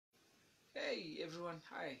Hey everyone,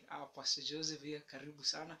 hi, Pastor Joseph here, karibu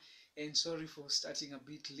sana, and sorry for starting a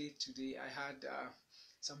bit late today. I had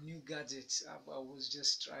some new gadgets. I was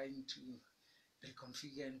just trying to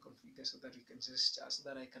reconfigure and configure so that we can just, so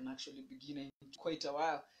that I can actually begin in quite a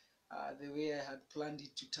while. The way I had planned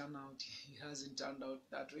it to turn out, it hasn't turned out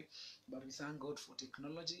that way. But we thank God for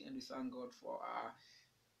technology, and we thank God for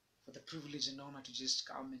the privilege and honor to just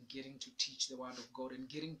come and getting to teach the Word of God and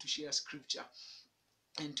getting to share Scripture.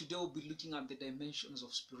 And today we'll be looking at the dimensions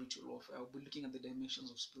of spiritual warfare. We'll be looking at the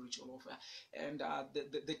dimensions of spiritual warfare. And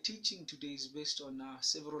the teaching today is based on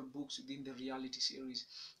several books within the reality series.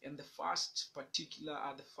 And the first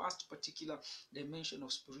particular dimension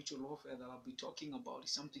of spiritual warfare that I'll be talking about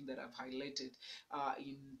is something that I've highlighted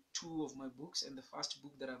in two of my books. And the first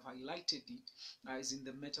book that I've highlighted is in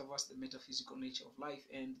the metaverse, the metaphysical nature of life.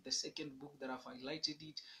 And the second book that I've highlighted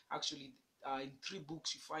it, actually, in three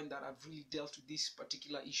books, you find that I've really dealt with this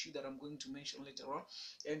particular issue that I'm going to mention later on.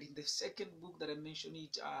 And in the second book that I mentioned,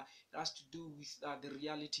 it has to do with the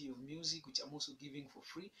reality of music, which I'm also giving for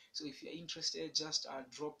free. So if you're interested, just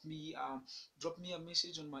drop me a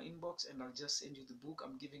message on my inbox, and I'll just send you the book.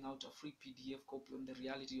 I'm giving out a free PDF copy on the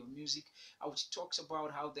reality of music, which talks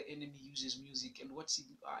about how the enemy uses music and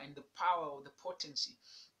and the power or the potency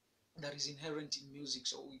that is inherent in music.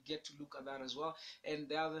 So we get to look at that as well. And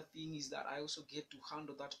the other thing is that I also get to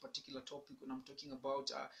handle that particular topic when I'm talking about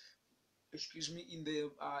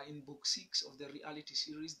in book 6 of the reality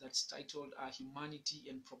series that's titled Humanity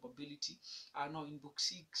and Probability. No, in book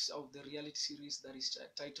 6 of the reality series that is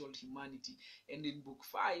titled Humanity. And in book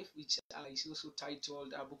 5, which is also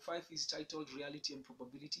titled book 5 is titled Reality and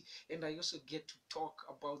Probability, and I also get to talk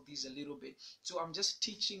about this a little bit. So I'm just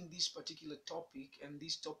teaching this particular topic, and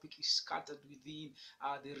this topic is scattered within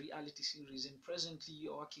the reality series. And presently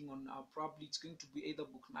you're working on probably it's going to be either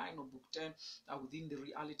book 9 or book 10 within the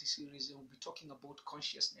reality series. And we'll be talking about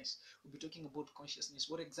consciousness. We'll be talking about consciousness.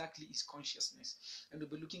 What exactly is consciousness? And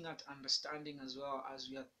we'll be looking at understanding as well, as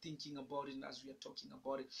we are thinking about it and as we are talking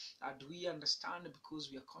about it. Do we understand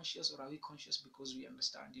because we are conscious, or are we conscious because we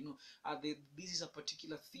understand? This is a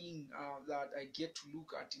particular thing that I get to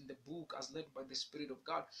look at in the book as led by the Spirit of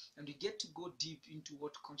God. And we get to go deep into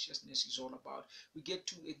what consciousness is all about. We get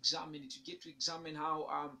to examine it. We get to examine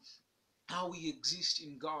how we exist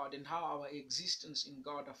in God and how our existence in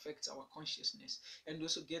God affects our consciousness. And we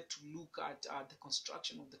also get to look at the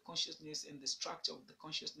construction of the consciousness and the structure of the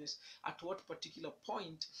consciousness. At what particular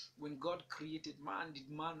point when God created man, did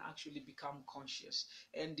man actually become conscious?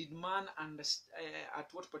 And did man understand at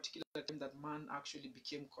what particular time that man actually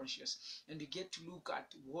became conscious? And we get to look at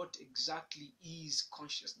what exactly is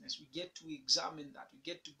consciousness. We get to examine that. We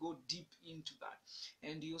get to go deep into that.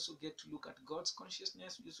 And we also get to look at God's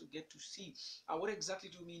consciousness. We also get to see what exactly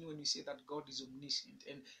do you mean when we say that God is omniscient,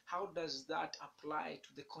 and how does that apply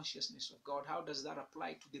to the consciousness of God? How does that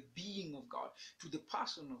apply to the being of God, to the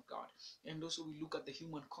person of God? And also we look at the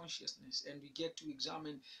human consciousness, and we get to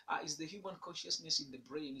examine, is the human consciousness in the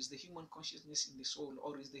brain, is the human consciousness in the soul,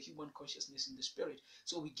 or is the human consciousness in the spirit?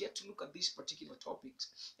 So we get to look at these particular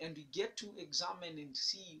topics, and we get to examine and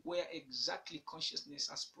see where exactly consciousness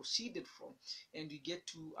has proceeded from. And we get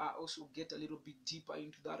to also get a little bit deeper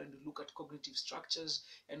into that, and we look at cognitive structures,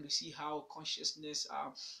 and we see how consciousness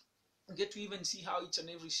we get to even see how each and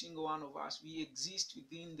every single one of us, we exist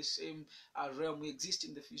within the same realm. We exist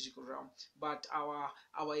in the physical realm, but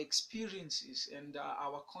our experiences and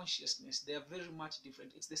our consciousness, they are very much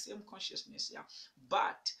different. It's the same consciousness, yeah,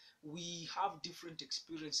 but we have different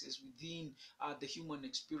experiences within the human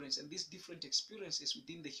experience. And these different experiences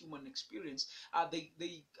within the human experience,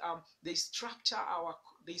 they structure our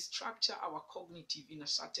cognitive in a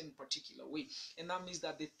certain particular way. And that means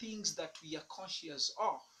that the things that we are conscious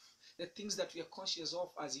of, the things that we are conscious of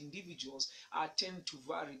as individuals tend to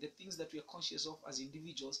vary. The things that we are conscious of as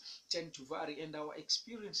individuals tend to vary, and our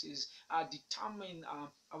experiences determine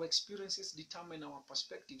our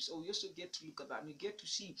perspective. So we also get to look at that, and we get to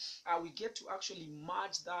see, we get to actually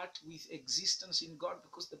merge that with existence in God,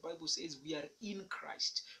 because the Bible says we are in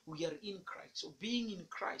Christ. We are in Christ. So being in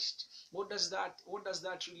Christ, what does that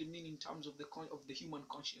really mean in terms of the human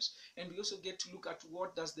conscious? And we also get to look at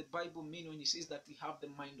what does the Bible mean when it says that we have the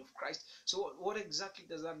mind of Christ. So what exactly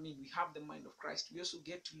does that mean? We have the mind of Christ. We also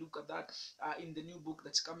get to look at that in the new book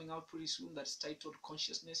that's coming out pretty soon, that's titled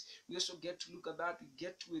Consciousness. We also get to look at that. We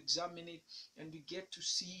get to examine it, and we get to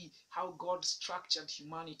see how God structured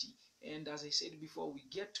humanity. And as I said before, we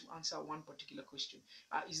get to answer one particular question.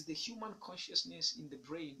 Is the human consciousness in the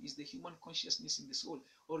brain? Is the human consciousness in the soul?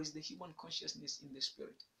 Or is the human consciousness in the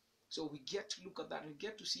spirit? So we get to look at that, and we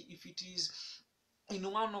get to see if it is in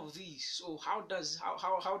one of these. So how does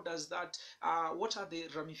that what are the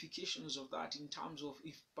ramifications of that in terms of,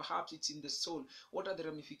 if perhaps it's in the soul, what are the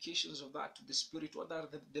ramifications of that to the spirit, what are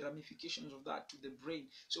the ramifications of that to the brain?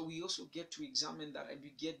 So we also get to examine that, and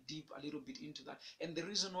we get deep a little bit into that. And the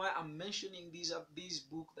reason why I'm mentioning this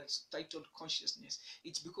book that's titled Consciousness,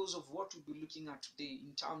 it's because of what we'll be looking at today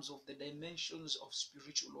in terms of the dimensions of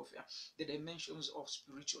spiritual warfare, the dimensions of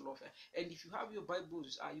spiritual warfare. And if you have your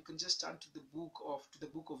Bibles, you can just turn to the book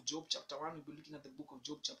of Job chapter 1. We'll be looking at the book of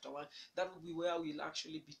Job chapter 1. That will be where we'll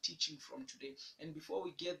actually be teaching from today. And before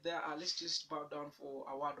we get there, let's just bow down for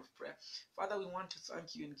a word of prayer. Father, we want to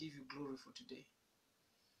thank you and give you glory for today.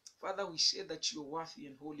 Father, we say that you are worthy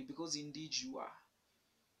and holy, because indeed you are.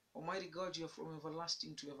 Almighty God, you are from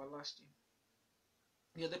everlasting to everlasting.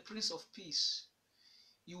 You are the Prince of Peace.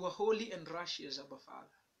 You are holy and righteous, Abba Father.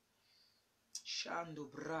 Shando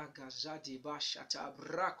braga zade bashata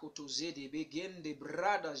brakoto zede begende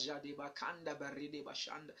brada zade bakanda barede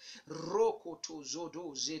bashanda rokoto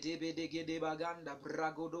zodo zede bedegede baganda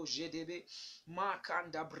bragodo zedebe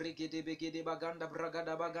makanda bregede begede baganda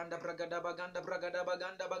bragada baganda bragada baganda bragada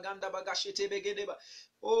baganda baganda bagashete begede ba.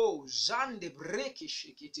 Oh, zande breke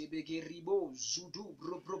shekete begeribo zudu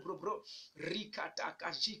bro bro bro bro rikata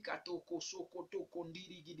kajika toko soko toko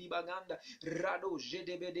ndiri gidi baganda rado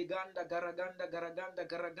jedebe de ganda garaganda garaganda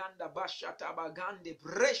garaganda bashata bagande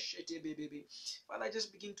breshete bebebe. Father, I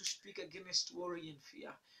just begin to speak against worry and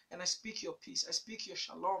fear. And I speak your peace. I speak your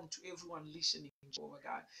shalom to everyone listening, Jehovah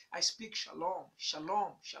God. I speak shalom,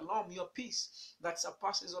 shalom, shalom, your peace that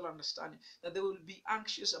surpasses all understanding. That they will be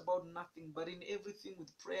anxious about nothing, but in everything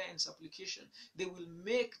with prayer and supplication, they will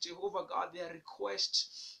make, Jehovah God, their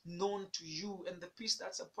requests known to you. And the peace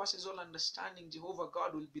that surpasses all understanding, Jehovah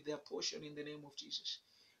God, will be their portion in the name of Jesus.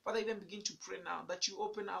 Father, even begin to pray now that you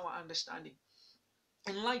open our understanding.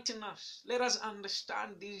 Enlighten us. Let us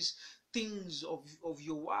understand these things of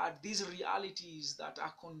your word, these realities that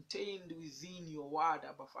are contained within your word,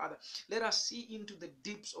 Abba Father. Let us see into the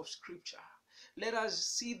deeps of Scripture. Let us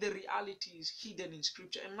see the realities hidden in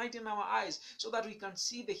Scripture. Enlighten our eyes so that we can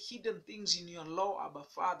see the hidden things in your law, Abba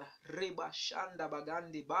Father. Reba shanda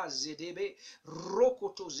bagande ba zedebe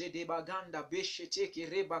rokoto zede baganda besheteke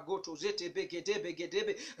reba goto zete begedebe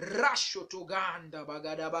gedebe rasho toganda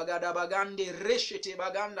bagada bagada bagande reshete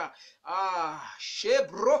baganda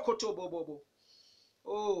shebrokoto bobobo.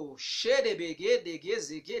 Oh, shede begede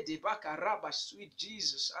gezegede bakaraba, sweet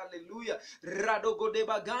Jesus, hallelujah. Radogo de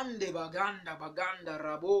bagande baganda baganda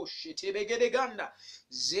rabo shete begede ganda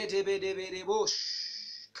zede bede bede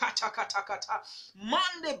bosh kata kata kata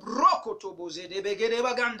mande broko tobo zede begede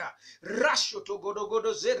baganda rasho to godo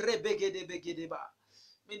godo zere begede begede ba.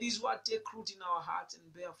 May this word take root in our hearts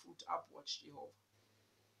and bear fruit upwards, Jehovah.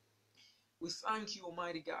 We thank you,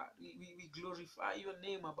 Almighty God. We glorify your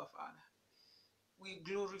name, Abba Father. We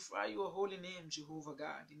glorify your holy name, Jehovah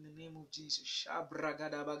God, in the name of Jesus.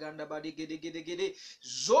 Shabragada baganda badigede gede gede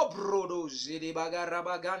zobrodo zede bagara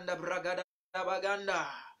baganda bragada baganda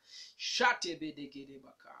shate bedegede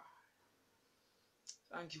baka.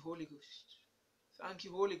 Thank you, Holy Ghost. Thank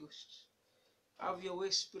you, Holy Ghost. Have your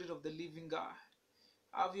way, Spirit of the living God.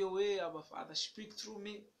 Have your way, Abba Father. Speak through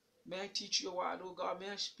me. May I teach your word, oh God.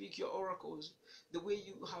 May I speak your oracles the way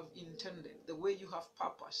you have intended, the way you have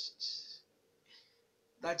purposed.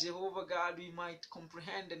 That, Jehovah God, we might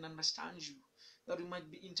comprehend and understand you, that we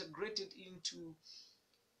might be integrated into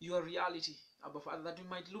your reality, Abba Father, that we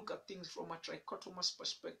might look at things from a trichotomous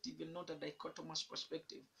perspective and not a dichotomous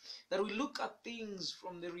perspective, that we look at things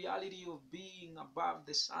from the reality of being above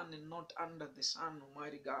the sun and not under the sun,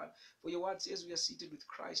 Almighty God. For your word says we are seated with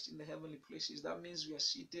Christ in the heavenly places. That means we are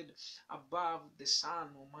seated above the sun,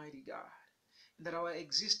 Almighty God. That our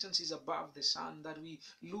existence is above the sun, that we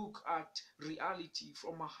look at reality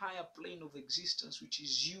from a higher plane of existence, which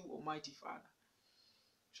is you, Almighty Father.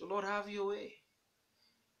 So Lord, have your way.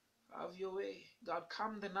 Have your way. God,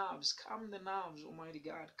 calm the nerves, Almighty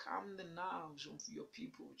God. Calm the nerves of your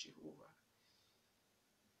people, Jehovah.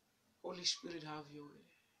 Holy Spirit, have your way.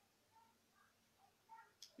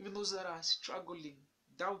 Even those that are struggling,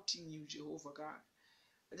 doubting you, Jehovah God,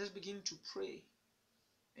 I just begin to pray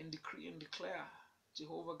and decree and declare,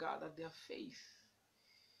 Jehovah God, that their faith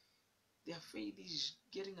is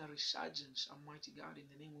getting a resurgence, Almighty God, in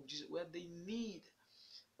the name of Jesus, where they need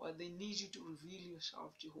you to reveal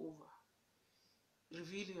yourself, Jehovah.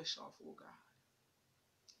 Reveal yourself, oh God.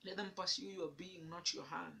 Let them pursue your being, not your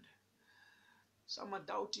hand. Some are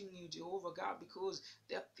doubting you, Jehovah God, because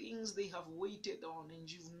there are things they have waited on and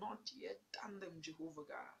you've not yet done them, Jehovah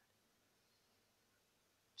God.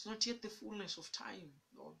 It's not yet the fullness of time,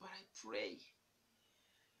 Lord, but I pray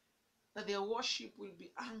that their worship will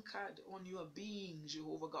be anchored on your being,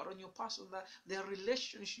 Jehovah God, on your person, that their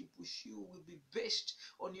relationship with you will be based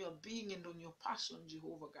on your being and on your person,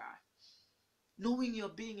 Jehovah God. Knowing your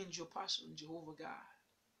being and your person, Jehovah God.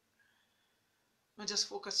 Not just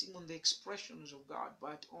focusing on the expressions of God,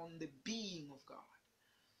 but on the being of God.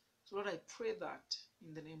 So Lord, I pray that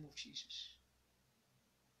in the name of Jesus.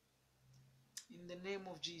 In the name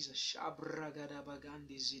of Jesus.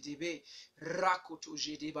 Shabragadabagande zidebe rakoto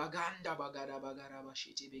jedebaganda bagadabagaraba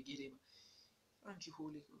shetebegedeba. Thank you,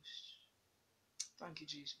 Holy Ghost. Thank you,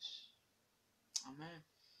 Jesus. Amen.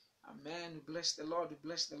 Amen. We bless the Lord. We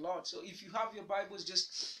bless the Lord. So if you have your Bibles,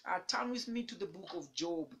 just turn with me to the book of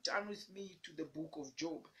Job. Turn with me to the book of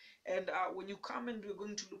Job. And when you come and we're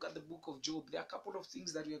going to look at the book of Job, there are a couple of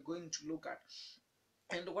things that we are going to look at.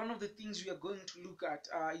 And one of the things we are going to look at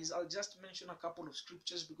is, I'll just mention a couple of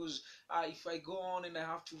scriptures, because if I go on and I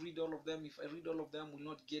have to read all of them, if I read all of them, we'll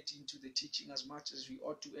not get into the teaching as much as we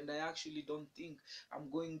ought to. And I actually don't think I'm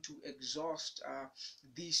going to exhaust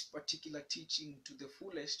this particular teaching to the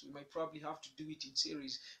fullest. We might probably have to do it in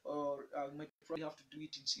series, or we might probably have to do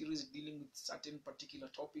it in series dealing with certain particular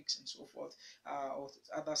topics and so forth, or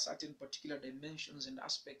other certain particular dimensions and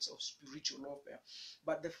aspects of spiritual warfare.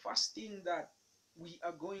 But the first thing that we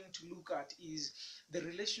are going to look at is the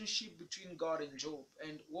relationship between God and Job.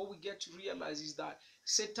 And what we get to realize is that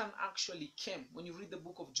Satan actually came. When you read the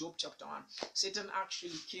book of Job chapter 1, Satan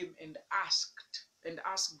actually came and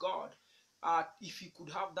asked God if he could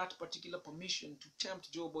have that particular permission to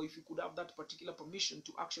tempt Job, or if he could have that particular permission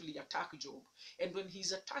to actually attack Job. And when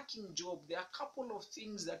he's attacking Job, there are a couple of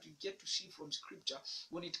things that we get to see from scripture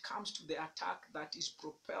when it comes to the attack that is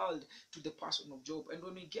propelled to the person of Job. And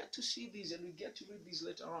when we get to see this, and we get to read this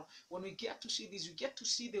later on, when we get to see this, we get to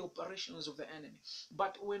see the operations of the enemy.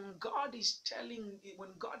 But when God is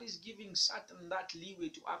giving Satan that leeway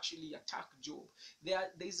to actually attack Job,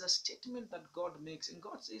 there's a statement that God makes, and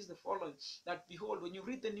God says the following, that behold, when you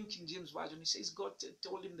read the New King James Version, it says God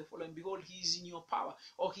told him the following: behold, he is in your power,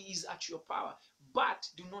 or he is at your power, but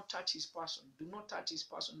do not touch his person. Do not touch his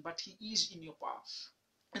person, but he is in your power.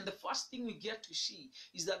 And the first thing we get to see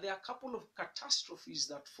is that there are a couple of catastrophes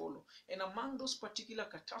that follow. And among those particular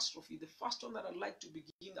catastrophes, the first one that I'd like to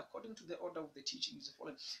begin, according to the order of the teaching, is the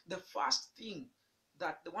following. The first thing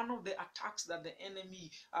that one of the attacks that the enemy,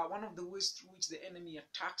 one of the ways through which the enemy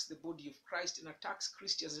attacks the body of Christ and attacks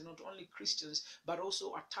Christians, and not only Christians, but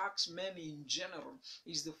also attacks men in general,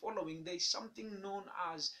 is the following. There is something known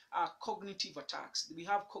as cognitive attacks. We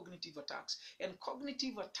have cognitive attacks, and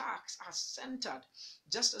cognitive attacks are centered,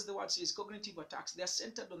 just as the word says, cognitive attacks, they are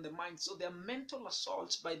centered on the mind. So they are mental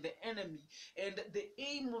assaults by the enemy. And the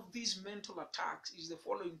aim of these mental attacks is the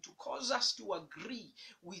following: to cause us to agree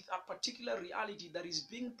with a particular reality that is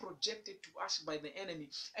being projected to us by the enemy,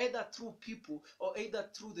 either through people or either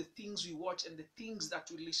through the things we watch and the things that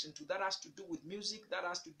we listen to. That has to do with music, that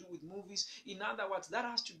has to do with movies. In other words, that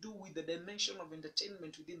has to do with the dimension of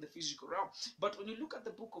entertainment within the physical realm. But when you look at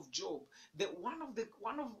the book of Job, one of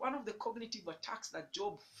the cognitive attacks that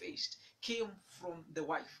Job faced came from the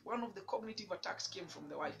wife. One of the cognitive attacks came from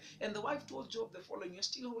the wife. And the wife told Job the following: you're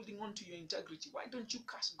still holding on to your integrity. Why don't you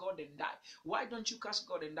curse God and die? Why don't you curse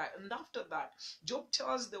God and die? And after that, Job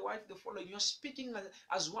tells the wife the following: you're speaking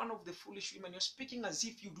as one of the foolish women. You're speaking as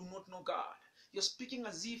if you do not know God. You're speaking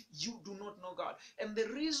as if you do not know God. And the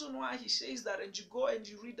reason why he says that, and you go and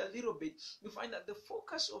you read a little bit, you find that the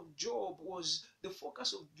focus of Job was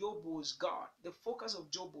God. The focus of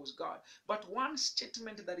Job was God. But one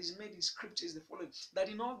statement that is made in scripture is the following: that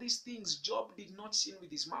in all these things, Job did not sin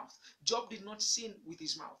with his mouth. Job did not sin with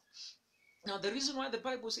his mouth. Now, the reason why the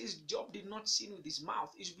Bible says Job did not sin with his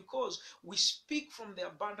mouth is because we speak from the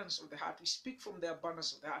abundance of the heart. We speak from the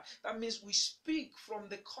abundance of the heart. That means we speak from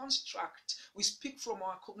the construct. We speak from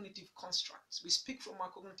our cognitive constructs. We speak from our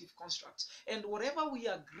cognitive constructs. And whatever we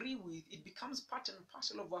agree with, it becomes part and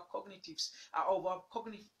parcel of our cognitive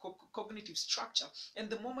structure. And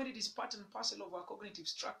the moment it is part and parcel of our cognitive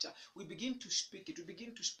structure, we begin to speak it. We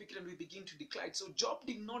begin to speak it, and we begin to declare it. So Job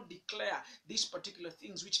did not declare these particular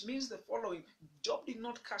things, which means the following: Job did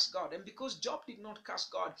not curse God. And because Job did not curse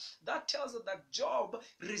God, that tells us that Job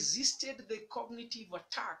resisted the cognitive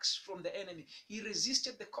attacks from the enemy. He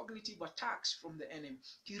resisted the cognitive attacks from the enemy.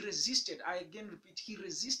 He resisted, I again repeat, he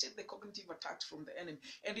resisted the cognitive attacks from the enemy.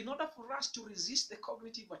 And in order for us to resist the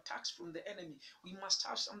cognitive attacks from the enemy, we must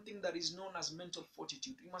have something that is known as mental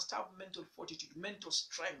fortitude. We must have mental fortitude, mental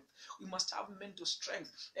strength. We must have mental strength.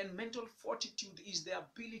 And mental fortitude is the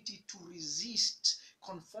ability to resist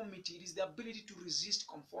conformity. It is the ability to resist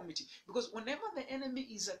conformity. Because whenever the enemy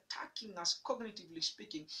is attacking us, cognitively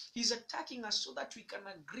speaking, he's attacking us so that we can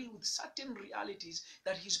agree with certain realities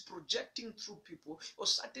that he's projecting through people, or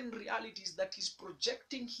certain realities that he's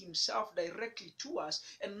projecting himself directly to us,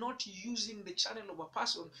 and not using the channel of a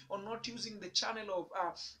person, or not using the channel of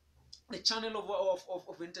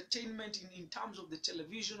entertainment in terms of the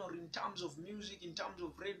television, or in terms of music, in terms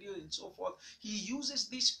of radio and so forth. He uses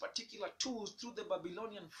these particular tools through the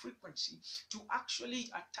Babylonian frequency to actually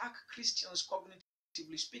attack Christians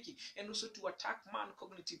cognitively speaking, and also to attack man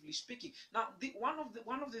cognitively speaking. Now, one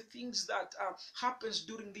of the things that happens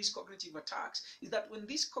during these cognitive attacks is that when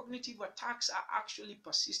these cognitive attacks are actually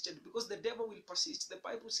persistent, because the devil will persist. The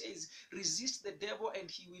Bible says, resist the devil and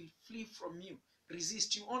he will flee from you.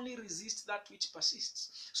 Resist. You only resist that which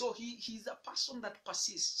persists. So he's a person that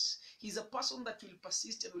persists. He's a person that will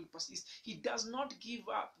persist and will persist. He does not give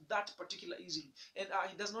up that particular easily, and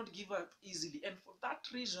he does not give up easily. And for that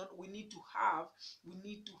reason, we need to have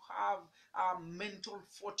mental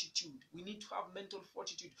fortitude. We need to have mental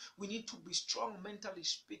fortitude. We need to be strong mentally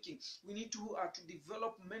speaking. We need to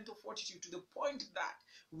develop mental fortitude to the point that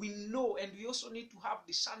we know, and we also need to have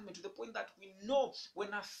discernment to the point that we know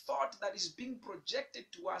when a thought that is being projected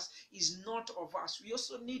to us is not of us. We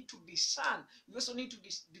also need to discern. We also need to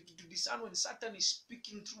discern when Satan is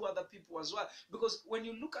speaking through other people as well. Because when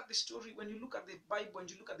you look at the story, when you look at the Bible, and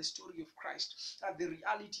you look at the story of Christ, the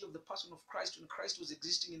reality of the person of Christ when Christ was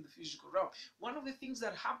existing in the physical realm, one of the things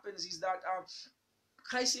that happens is that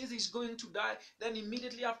Christ says he's going to die. Then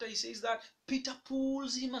immediately after he says that, Peter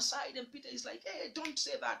pulls him aside, and Peter is like, hey, don't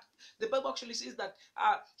say that. The Bible actually says that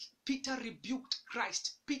Peter rebuked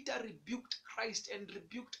Christ. Peter rebuked Christ, and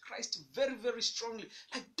rebuked Christ very, very strongly.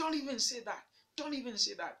 Like, don't even say that. Don't even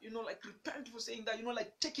say that. Like, repent for saying that.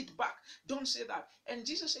 Like, take it back. Don't say that. And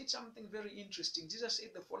Jesus said something very interesting. Jesus said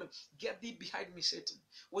the following: get thee behind me, Satan.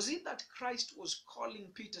 Was it that Christ was calling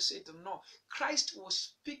Peter Satan? No. Christ was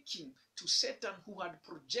speaking to Satan, who had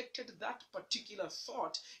projected that particular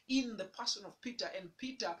thought in the person of Peter, and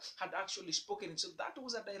Peter had actually spoken it. So that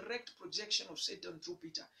was a direct projection of Satan through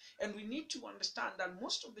Peter. And we need to understand that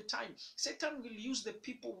most of the time, Satan will use the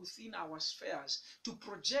people within our spheres to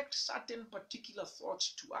project certain particular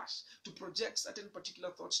thoughts to us,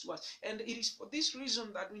 And it is for this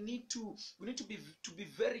reason that we need to be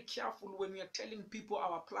very careful when we are telling people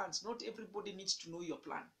our plans. Not everybody needs to know your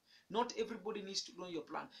plan. Not everybody needs to know your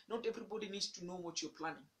plan. Not everybody needs to know what you're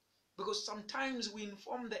planning. Because sometimes we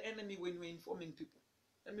inform the enemy when we're informing people.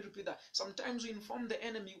 Let me repeat that. Sometimes we inform the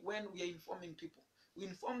enemy when we are informing people. We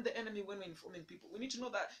inform the enemy when we're informing people. We need to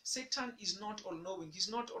know that Satan is not all-knowing. He's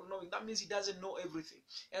not all-knowing. That means he doesn't know everything.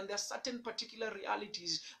 And there are certain particular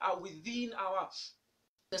realities within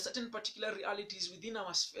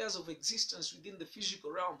our spheres of existence within the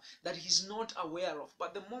physical realm that he's not aware of.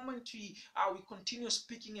 But the moment we continue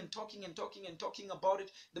speaking and talking about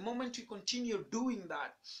it, the moment we continue doing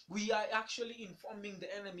that, we are actually informing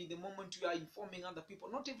the enemy. The moment we are informing other people,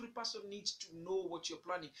 not every person needs to know what you're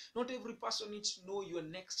planning. Not every person needs to know your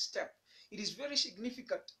next step. It is very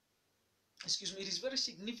significant. It is very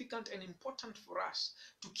significant and important for us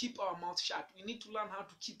to keep our mouth shut. We need to learn how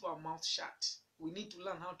to keep our mouth shut. We need to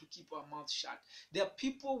learn how to keep our mouth shut. There are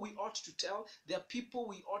people we ought to tell. There are people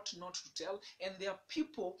we ought not to tell. And there are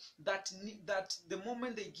people that the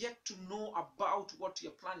moment they get to know about what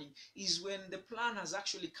you're planning is when the plan has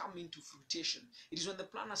actually come into fruition. It is when the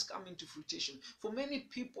plan has come into fruition. For many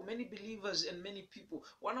people, many believers and many people,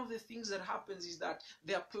 one of the things that happens is that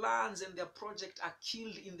their plans and their project are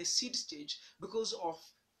killed in the seed stage because of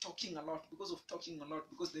talking a lot,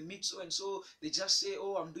 because they meet so and so, they just say,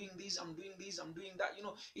 oh, I'm doing this, I'm doing that.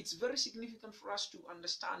 It's very significant for us to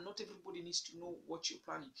understand not everybody needs to know what you're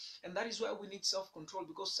planning. And that is why we need self-control,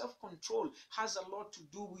 because self-control has a lot to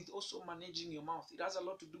do with also managing your mouth. It has a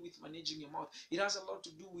lot to do with managing your mouth. It has a lot to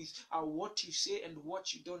do with what you say and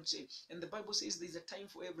what you don't say. And the Bible says there's a time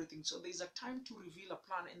for everything. So there's a time to reveal a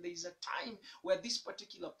plan, and there's a time where this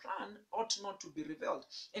particular plan ought not to be revealed.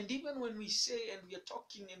 And even when we say and we are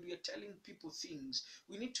talking and we are telling people things,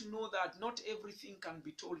 we need to know that not everything can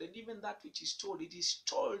be told, and even that which is told, it is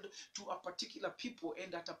told to a particular people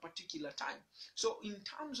and at a particular time. So in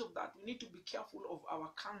terms of that, we need to be careful of our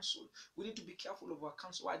counsel. We need to be careful of our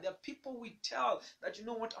counsel. Why? There are people we tell that, you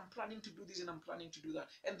know what, I'm planning to do this and I'm planning to do that.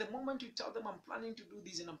 And the moment we tell them I'm planning to do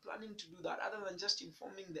this and I'm planning to do that, other than just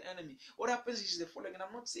informing the enemy, what happens is the following. And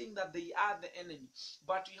I'm not saying that they are the enemy,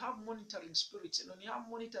 but you have monitoring spirits, and when you have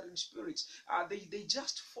monitoring spirits, they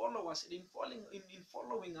just follow us, and in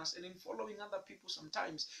following us and in following other people,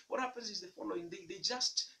 sometimes what happens is the following. They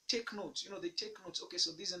just take notes. They take notes. Okay,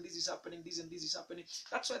 so this and this is happening, this and this is happening.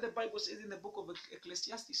 That's why the Bible says in the book of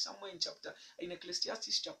Ecclesiastes, somewhere in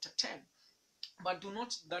Ecclesiastes chapter 10, but do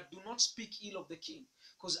not speak ill of the king,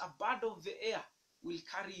 because a bird of the air will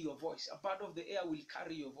carry your voice. A bird of the air will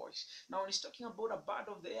carry your voice. Now, when he's talking about a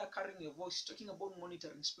bird of the air carrying your voice, he's talking about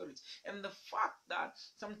monitoring spirits. And the fact that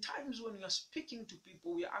sometimes when we are speaking to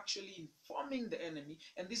people, we are actually informing the enemy,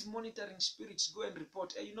 and these monitoring spirits go and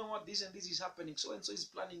report, hey, you know what, this and this is happening, so and so is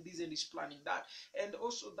planning this and is planning that. And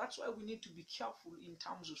also, that's why we need to be careful in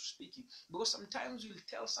terms of speaking, because sometimes we'll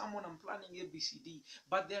tell someone, I'm planning ABCD,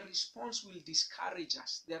 but their response will discourage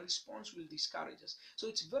us. Their response will discourage us. So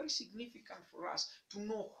it's very significant for us to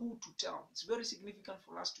know who to tell. It's very significant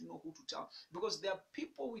for us to know who to tell, because there are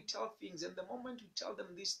people we tell things, and the moment we tell them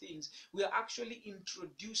these things, we are actually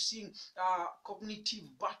introducing cognitive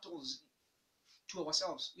battles to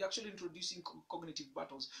ourselves. We're actually introducing cognitive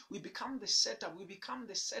battles. We become the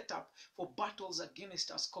setup for battles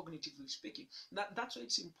against us, cognitively speaking. That's why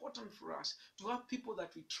it's important for us to have people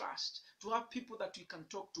that we trust, to have people that we can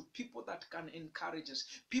talk to, people that can encourage us,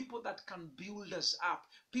 people that can build us up,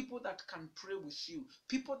 people that can pray with you,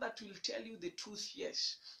 people that will tell you the truth,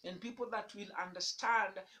 yes, and people that will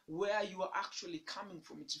understand where you are actually coming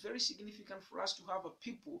from. It's very significant for us to have a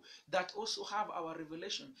people that also have our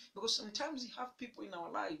revelation, because sometimes we have people in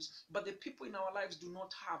our lives, but the people in our lives do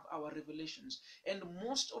not have our revelations. And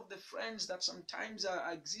most of the friends that sometimes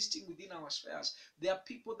are existing within our spheres, they are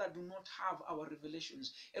people that do not have our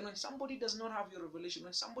revelations. And when somebody does not have your revelation,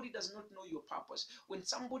 when somebody does not know your purpose, when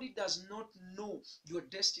somebody does not know your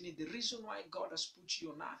destiny, the reason why God has put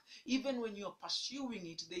you on earth, even when you're pursuing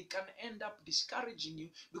it, they can end up discouraging you,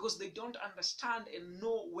 because they don't understand and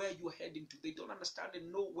know where you're heading to. They don't understand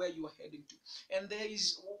and know where you are heading to. And there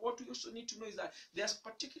is, what we also need to know is that there's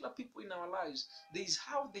particular people in our lives. There is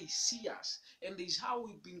how they see us, and there is how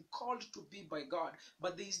we've been called to be by God,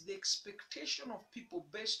 but there is the expectation of people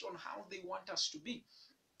based on how they want us to be.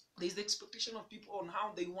 There's the expectation of people on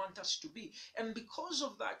how they want us to be. And because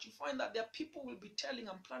of that, you find that there are people will be telling,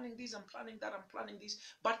 I'm planning this, I'm planning that, I'm planning this,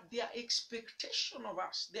 but their expectation of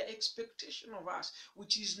us,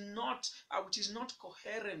 which is not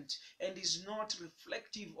coherent and is not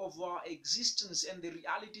reflective of our existence and the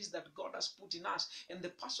realities that God has put in us and the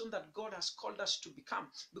person that God has called us to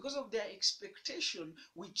become. Because of their expectation,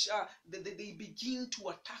 which they begin to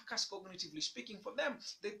attack us, cognitively speaking. For them,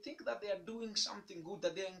 they think that they are doing something good,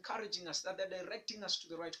 that they are encouraging us, that they're directing us to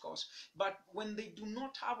the right course. But when they do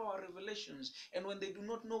not have our revelations, and when they do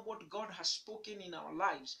not know what God has spoken in our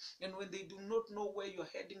lives, and when they do not know where you're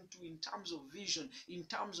heading to in terms of vision, in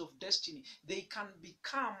terms of destiny, they can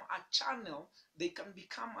become a channel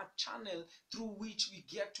through which we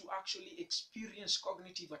get to actually experience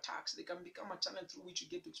cognitive attacks. They can become a channel through which we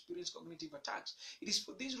get to experience cognitive attacks. It is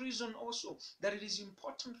for this reason also that it is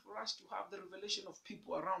important for us to have the revelation of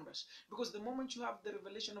people around us, because the moment you have the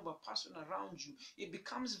revelation of a person around you, it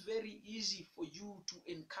becomes very easy for you to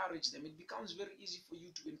encourage them. It becomes very easy for you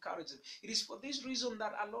to encourage them. It is for this reason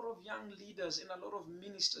that a lot of young leaders and a lot of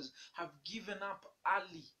ministers have given up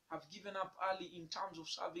early in terms of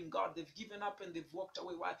serving God. They've given up and they've walked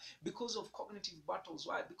away. Why? Because of cognitive battles.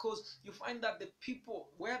 Why? Because you find that the people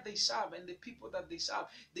where they serve and the people that they serve,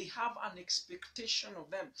 they have an expectation of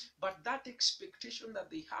them, but that expectation that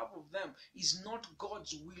they have of them is not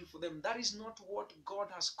God's will for them. That is not what God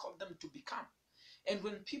has called them to become. And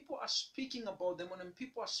when people are speaking about them, when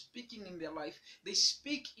people are speaking in their life, they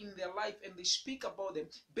speak in their life and they speak about them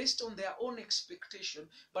based on their own expectation,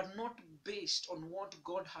 but not based on what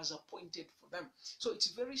God has appointed for them. So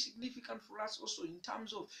it's very significant for us also in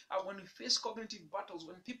terms of when we face cognitive battles,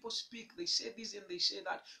 when people speak, they say this and they say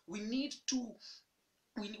that, we need to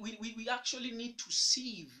we actually need to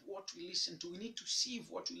sieve what we listen to. We need to sieve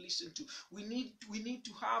what we listen to. We need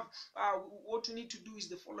to have what we need to do is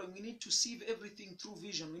the following. We need to sieve everything through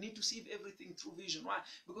vision. We need to sieve everything through vision. Why?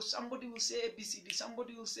 Because somebody will say ABCD,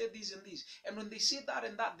 somebody will say this and this, and when they say that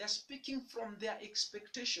and that, they're speaking from their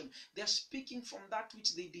expectation. They're speaking from that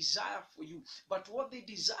which they desire for you. But what they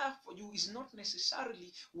desire for you is not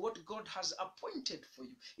necessarily what God has appointed for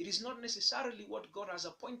you. It is not necessarily what God has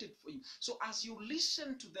appointed for you. So as you listen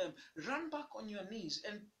to them, run back on your knees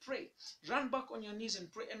and pray. Run back on your knees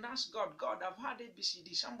and pray and ask God, God, I've had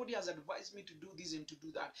ABCD. Somebody has advised me to do this and to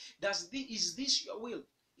do that. Is this your will?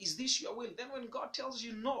 Is this your will? Then when God tells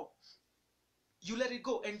you no, You let it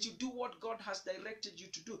go and you do what God has directed you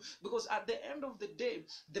to do. Because at the end of the day,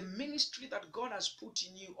 the ministry that God has put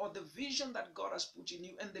in you, or the vision that God has put in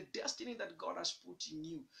you, and the destiny that God has put in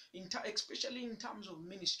you, especially in terms of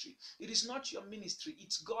ministry, it is not your ministry,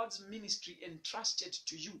 it's God's ministry entrusted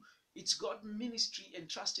to you. It's God's ministry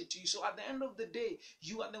entrusted to you. So at the end of the day,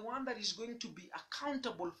 you are the one that is going to be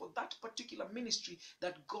accountable for that particular ministry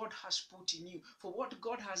that God has put in you, for what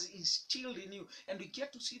God has instilled in you. And we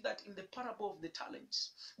get to see that in the parable of the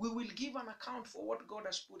talents. We will give an account for what God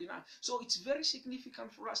has put in us. So it's very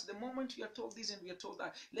significant for us. The moment we are told this and we are told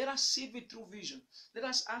that, let us sieve it through vision. Let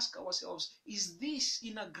us ask ourselves, is this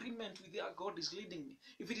in agreement with where God is leading me?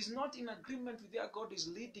 If it is not in agreement with where God is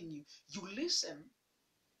leading you, you listen.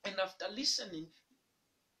 And after listening,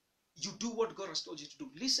 you do what God has told you to do.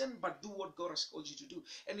 Listen, but do what God has told you to do.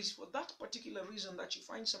 And it's for that particular reason that you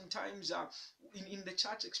find sometimes in the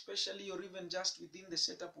church especially, or even just within the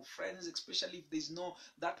setup of friends, especially if there's no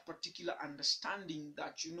that particular understanding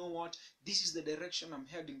that, you know what, this is the direction I'm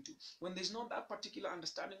heading to. When there's not that particular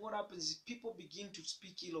understanding, what happens is people begin to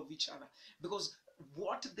speak ill of each other, because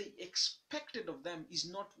what they expected of them is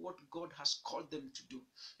not what God has called them to do.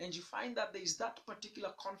 And you find that there is that particular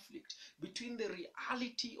conflict between the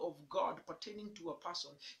reality of God pertaining to a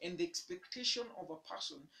person and the expectation of a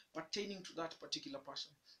person pertaining to that particular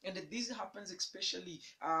person. And this happens especially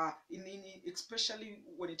especially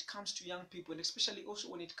when it comes to young people, and especially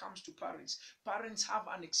also when it comes to parents. Parents have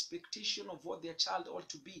an expectation of what their child ought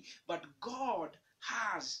to be, but God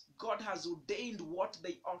has ordained what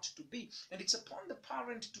they ought to be, and it's upon the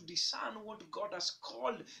parent to discern what God has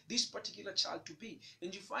called this particular child to be.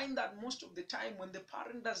 And you find that most of the time when the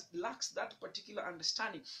parent lacks that particular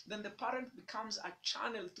understanding, then the parent becomes a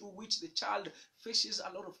channel through which the child faces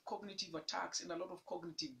a lot of cognitive attacks and a lot of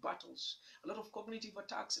cognitive battles,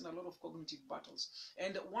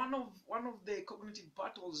 and one of the cognitive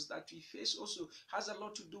battles that we face also has a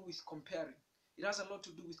lot to do with comparing. It has a lot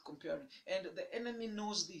to do with comparing. And the enemy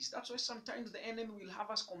knows this. That's why sometimes the enemy will have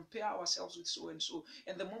us compare ourselves with so and so.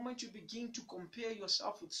 And the moment you begin to compare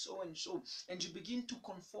yourself with so and you begin to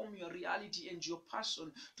conform your reality and your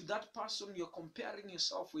person to that person you're comparing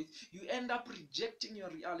yourself with, you end up rejecting your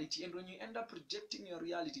reality. And when you end up rejecting your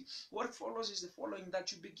reality, what follows is the following: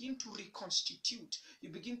 that you begin to reconstitute. You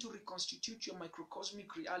begin to reconstitute your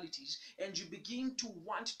microcosmic realities, and you begin to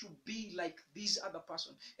want to be like this other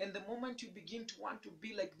person. And the moment you begin to want to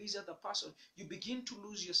be like this other person, you begin to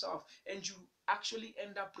lose yourself, and you actually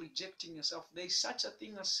end up rejecting yourself. There is such a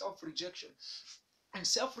thing as self-rejection. And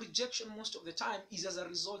self-rejection most of the time is as a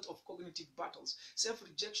result of cognitive battles.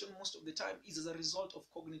 Self-rejection most of the time is as a result of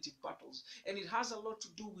cognitive battles. And it has a lot to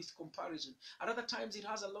do with comparison. At other times, it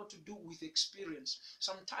has a lot to do with experience.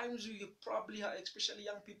 Sometimes you probably, especially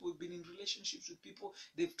young people, we've been in relationships with people,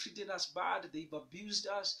 they've treated us bad, they've abused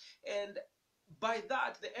us. And by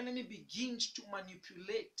that, the enemy begins to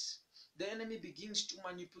manipulate. The enemy begins to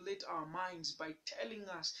manipulate our minds by telling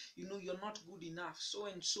us, you know, you're not good enough. So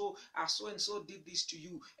and so did this to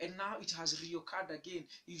you, and now it has reoccurred again.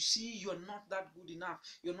 You see, you're not that good enough.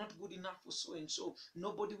 You're not good enough for so and so.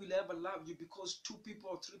 Nobody will ever love you because 2 people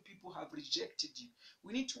or 3 people have rejected you.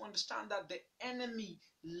 We need to understand that the enemy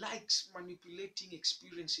likes manipulating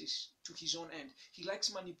experiences to his own end. He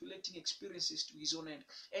likes manipulating experiences to his own end,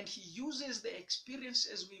 and he uses the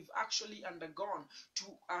experiences we've actually undergone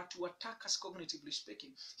to attack us cognitively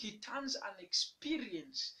speaking. He turns an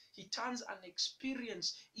experience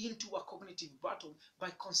into a cognitive battle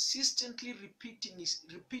by consistently repeating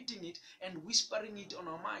it and whispering it on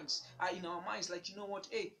our minds, in our minds, like, you know what,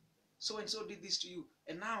 hey, so and so did this to you,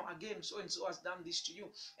 and now again so and so has done this to you.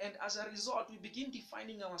 And as a result, we begin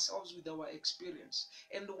defining ourselves with our experience.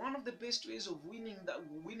 And one of the best ways of winning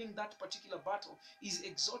that particular battle is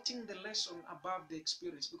exalting the lesson above the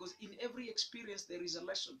experience, because in every experience there is a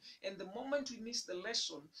lesson. And the moment we miss the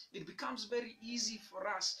lesson, it becomes very easy for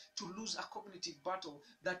us to lose a cognitive battle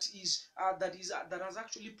that has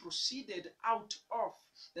actually proceeded out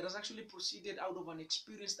of an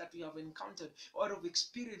experience that we have encountered, or out of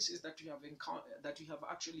experiences that we have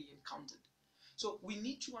actually encountered. So we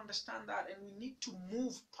need to understand that, and we need to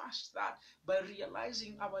move past that by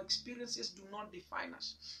realizing our experiences do not define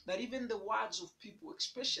us. That even the words of people,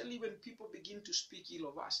 especially when people begin to speak ill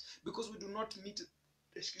of us, because we do not meet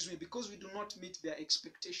their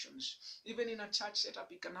expectations. Even in a church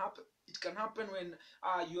setup, it can happen when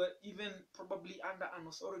you are even probably under an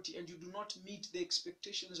authority and you do not meet the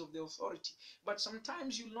expectations of the authority. But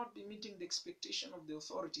sometimes you'll not be meeting the expectation of the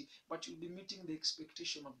authority, but you'll be meeting the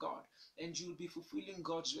expectation of God, and you'll be fulfilling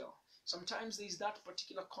God's will. Sometimes there is that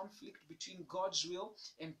particular conflict between God's will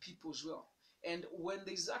and people's will. And when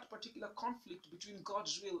there's that particular conflict between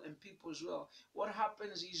God's will and people's will, what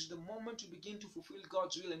happens is the moment we begin to fulfill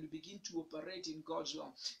God's will and we begin to operate in God's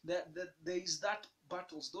will, that there is that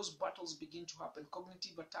battles. Those battles begin to happen.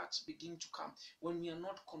 Cognitive attacks begin to come when we are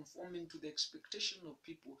not conforming to the expectation of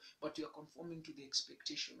people, but we are conforming to the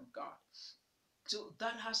expectation of God. So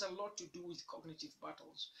that has a lot to do with cognitive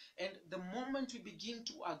battles. And the moment we begin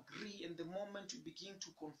to agree and the moment we begin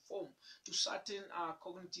to conform to certain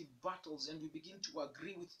cognitive battles, and we begin to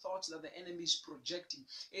agree with thoughts that the enemy is projecting,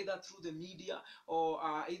 either through the media or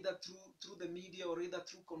either through the media or either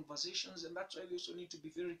through conversations. And that's why we also need to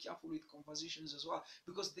be very careful with conversations as well,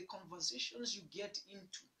 because the conversations you get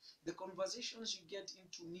into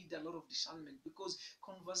need a lot of discernment, because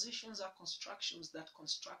conversations are constructions that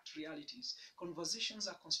construct realities. Conversations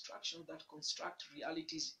are constructions that construct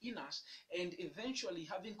realities in us, and eventually,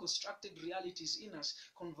 having constructed realities in us,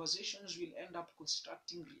 conversations will end up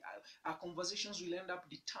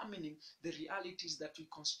determining the realities that we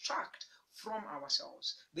construct from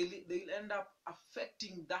ourselves. They'll end up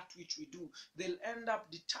affecting that which we do. They'll end up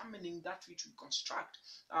determining that which we construct,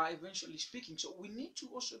 eventually speaking. So we need to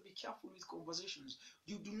also be careful with conversations.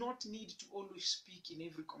 You do not need to always speak in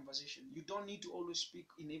every conversation. You don't need to always speak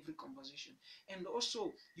in every conversation. And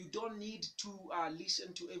also, you don't need to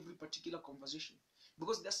listen to every particular conversation.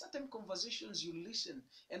 Because there are certain conversations you listen,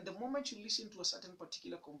 and the moment you listen to a certain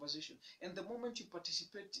particular conversation, and the moment you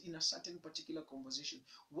participate in a certain particular conversation,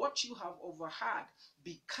 what you have overheard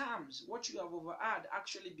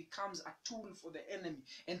actually becomes a tool for the enemy,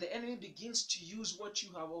 and the enemy begins to use what you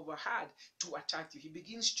have overheard to attack you. He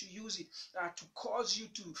begins to use it to cause you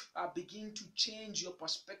to begin to change your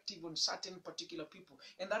perspective on certain particular people.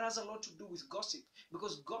 And that has a lot to do with gossip,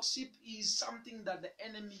 because gossip is something that the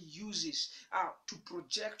enemy uses to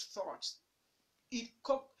project thoughts. It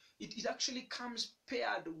actually comes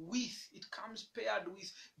paired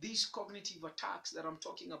with these cognitive attacks that I'm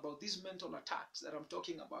talking about, these mental attacks that I'm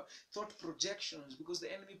talking about, thought projections, because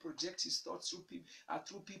the enemy projects his thoughts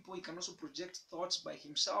through people. He can also project thoughts by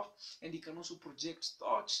himself, and he can also project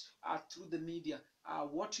thoughts through the media.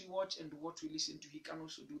 What we watch and what we listen to, he can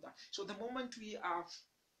also do that. So the moment we are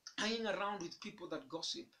hanging around with people that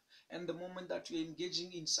gossip, and the moment that we're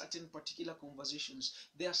engaging in certain particular conversations,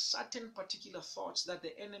 there are certain particular thoughts that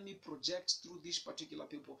the enemy projects through these particular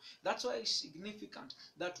people. That's why it's significant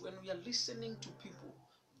that when we are listening to people,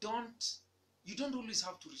 you don't always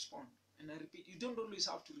have to respond. And I repeat, you don't always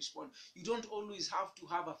have to respond. You don't always have to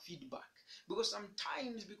have a feedback. Because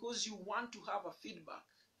sometimes, because you want to have a feedback,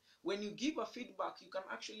 when you give a feedback, you can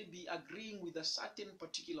actually be agreeing with a certain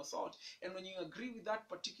particular thought. And when you agree with that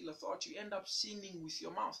particular thought, you end up sinning with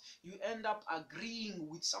your mouth. You end up agreeing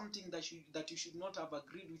with something that you should not have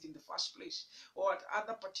agreed with in the first place. Or at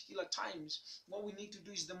other particular times, what we need to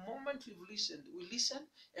do is, the moment we've listened, we listen.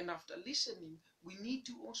 And after listening, we need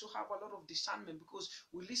to also have a lot of discernment, because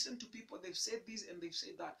we listen to people, they've said this and they've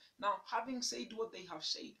said that. Now, having said what they have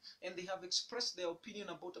said, and they have expressed their opinion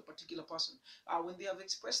about a particular person, when they have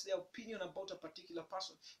expressed their opinion about a particular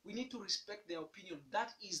person, we need to respect their opinion.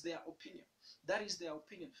 That is their opinion. That is their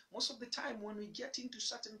opinion. Most of the time, when we get into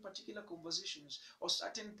certain particular conversations or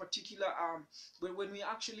certain particular, when we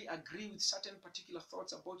actually agree with certain particular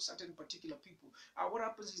thoughts about certain particular people, what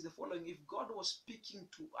happens is the following. If God was speaking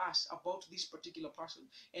to us about this particular person,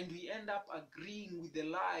 and we end up agreeing with the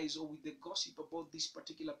lies or with the gossip about this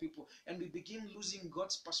particular people, and we begin losing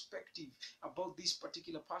God's perspective about this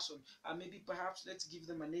particular person, maybe perhaps let's give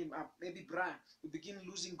them a name, maybe Brian. We begin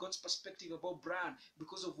losing God's perspective about Brian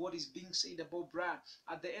because of what is being said about Brian.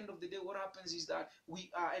 At the end of the day, what happens is that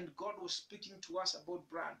and God was speaking to us about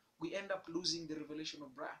Brian. We end up losing the revelation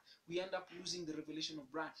of Brian. We end up losing the revelation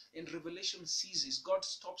of Brian, and revelation ceases. God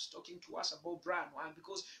stops talking to us about Brian. Why?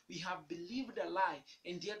 Because we have believed a lie,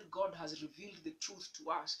 and yet God has revealed the truth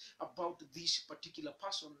to us about this particular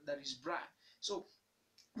person, that is Brian. So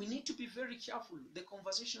we need to be very careful. The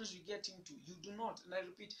conversations we get into, you do not, and I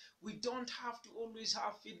repeat, we don't have to always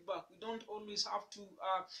have feedback. We don't always have to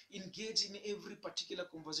engage in every particular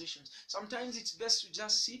conversation. Sometimes it's best to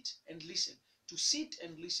just sit and listen. To sit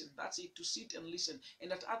and listen. That's it, to sit and listen.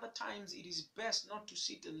 And at other times, it is best not to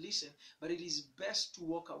sit and listen, but it is best to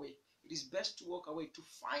walk away. It is best to walk away, to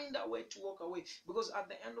find a way to walk away. Because at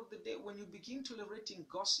the end of the day, when you begin tolerating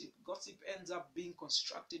gossip, gossip ends up being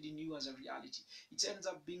constructed in you as a reality. It ends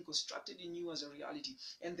up being constructed in you as a reality.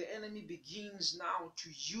 And the enemy begins now to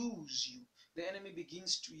use you. The enemy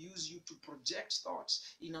begins to use you to project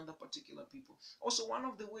thoughts in other particular people. Also, one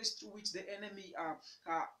of the ways through which the enemy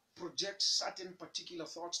projects certain particular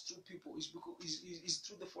thoughts through people is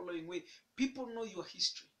through the following way. People know your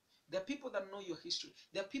history. There are people that know your history.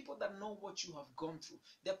 There are people that know what you have gone through.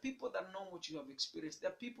 There are people that know what you have experienced. There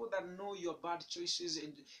are people that know your bad choices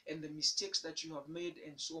and the mistakes that you have made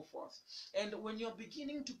and so forth. And when you're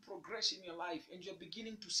beginning to progress in your life and you're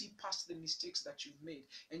beginning to see past the mistakes that you've made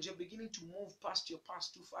and you're beginning to move past your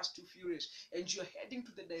past too fast, too furious, and you're heading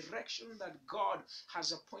to the direction that God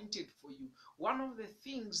has appointed for you, one of the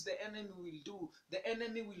things the enemy will do, the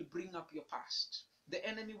enemy will bring up your past. The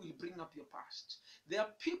enemy will bring up your past. There are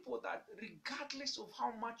people that, regardless of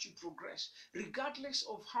how much you progress, regardless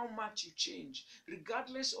of how much you change,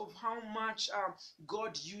 regardless of how much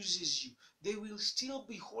God uses you, they will still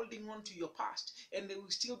be holding on to your past, and they will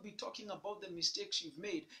still be talking about the mistakes you've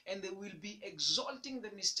made, and they will be exalting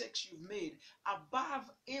the mistakes you've made above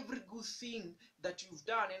every good thing that you've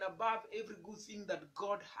done and above every good thing that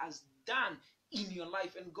God has done in your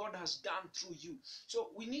life and God has done through you.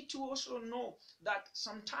 So we need to also know that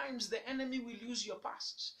sometimes the enemy will use your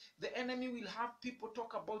past. The enemy will have people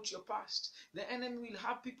talk about your past. The enemy will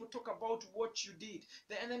have people talk about what you did.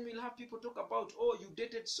 The enemy will have people talk about, oh, you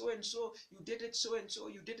dated so and so, you dated so and so,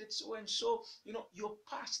 you dated so and so. You know, your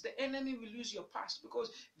past. The enemy will use your past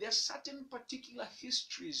because there are certain particular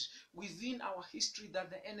histories within our history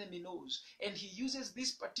that the enemy knows, and he uses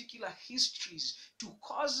these particular histories to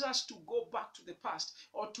cause us to go back to the past,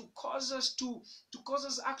 or to cause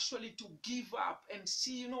us actually to give up and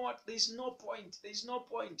see, you know what, there's no point.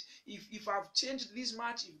 If I've changed this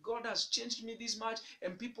much, if God has changed me this much,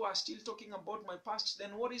 and people are still talking about my past,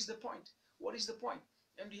 then what is the point? What is the point?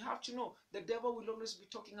 And you have to know, the devil will always be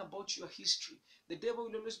talking about your history. The devil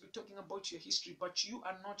will always be talking about your history, but you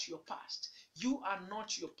are not your past. You are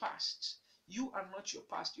not your past. You are not your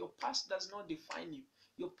past. Your past does not define you.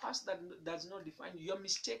 Your past does not define you. Your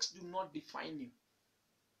mistakes do not define you.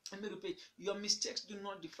 Let me repeat, your mistakes do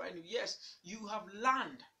not define you. Yes, you have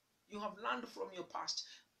learned. You have learned from your past.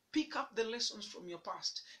 Pick up the lessons from your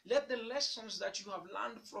past. Let the lessons that you have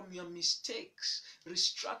learned from your mistakes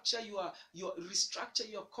restructure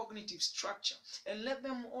your cognitive structure, and let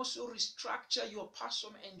them also restructure your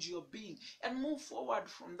person and your being, and move forward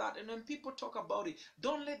from that. And when people talk about it,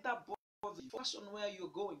 don't let that bother you. Focus on where you're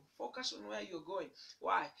going. Focus on where you're going.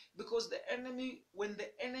 Why? Because the enemy, when the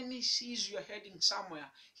enemy sees you're heading somewhere,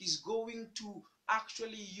 he's going to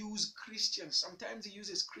actually use Christians. Sometimes he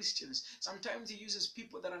uses Christians. Sometimes he uses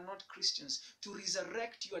people that are not Christians to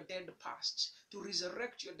resurrect your dead past. To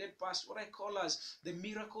resurrect your dead past, what I call as the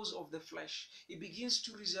miracles of the flesh. He begins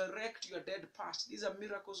to resurrect your dead past. These are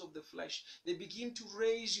miracles of the flesh. They begin to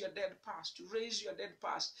raise your dead past, to raise your dead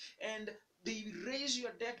past. And they raise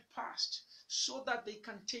your dead past so that they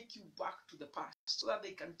can take you back to the past. So that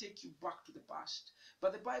they can take you back to the past.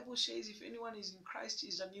 But the Bible says if anyone is in Christ, he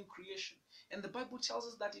is a new creation. And the Bible tells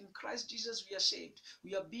us that in Christ Jesus we are saved.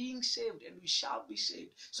 We are being saved and we shall be saved.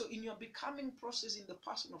 So in your becoming process in the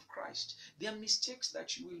person of Christ, there are mistakes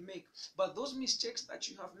that you will make. But those mistakes that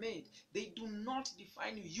you have made, they do not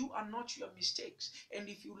define you. You are not your mistakes. And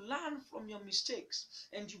if you learn from your mistakes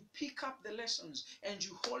and you pick up the lessons and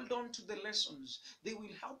you hold on to the lessons, they will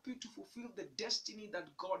help you to fulfill the destiny that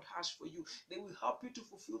God has for you. They will help you to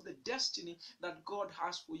fulfill the destiny that God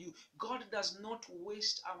has for you. God does not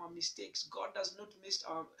waste our mistakes. God does not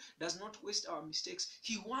waste our mistakes.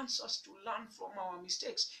 He wants us to learn from our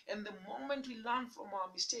mistakes. And the moment we learn from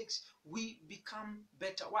our mistakes, we become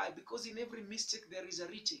better. Why? Because in every mistake there is a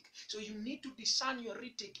retake. So you need to discern your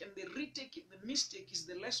retake, and the mistake is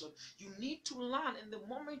the lesson. You need to learn, and the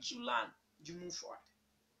moment you learn, you move forward.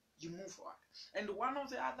 You move forward. And one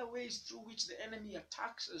of the other ways through which the enemy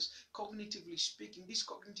attacks us, cognitively speaking, these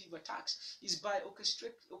cognitive attacks, is by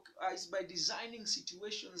designing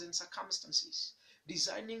situations and circumstances.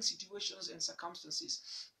 Designing situations and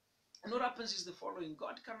circumstances. And what happens is the following: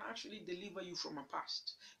 God can actually deliver you from a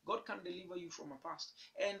past. God can deliver you from a past.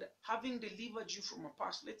 And having delivered you from a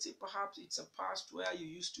past, let's say perhaps it's a past where you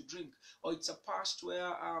used to drink, or it's a past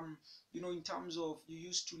where in terms of you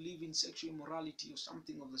used to live in sexual immorality or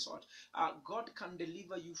something of the sort. God can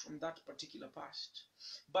deliver you from that particular past.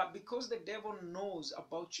 But because the devil knows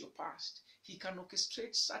about your past, he can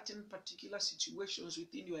orchestrate certain particular situations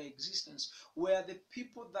within your existence where the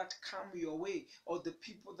people that come your way, or the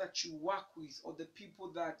people that you work with, or the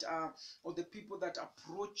people that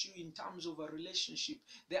approach you in terms of a relationship,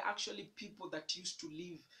 they're actually people that used to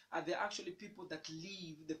live. They're actually people that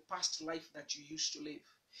live the past life that you used to live.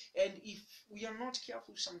 And if we are not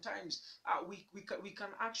careful, sometimes we can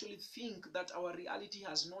actually think that our reality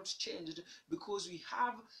has not changed because we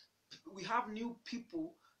have new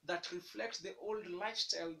people that reflect the old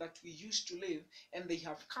lifestyle that we used to live, and they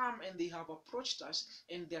have come and they have approached us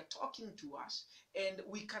and they're talking to us, and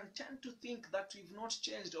we can tend to think that we've not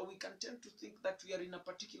changed, or we can tend to think that we are in a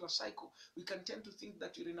particular cycle. We can tend to think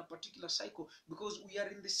that we're in a particular cycle because we are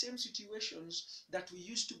in the same situations that we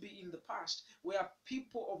used to be in the past, where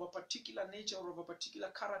people of a particular nature or of a particular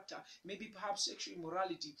character, maybe perhaps sexual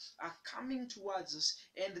immorality, are coming towards us,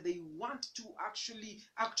 and they want to actually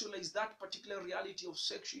actualize that particular reality of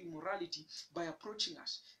sexual immorality by approaching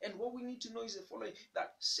us. And what we need to know is the following,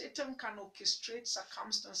 that Satan can orchestrate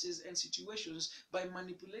circumstances and situations by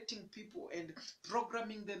manipulating people and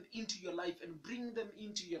programming them into your life and bring them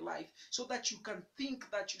into your life, so that you can think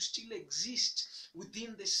that you still exist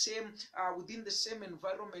within the same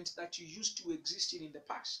environment that you used to exist in the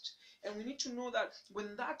past. And we need to know that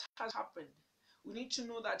when that has happened, we need to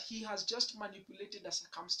know that he has just manipulated a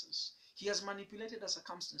circumstance. He has manipulated a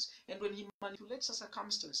circumstance. And when he manipulates a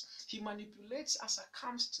circumstance, he manipulates a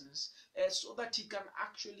circumstance so that he can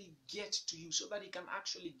actually get to you, so that he can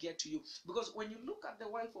actually get to you. Because when you look at the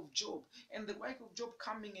wife of Job, and the wife of Job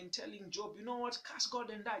coming and telling Job, you know what, curse God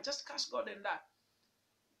and die, just curse God and die.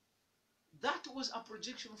 That was a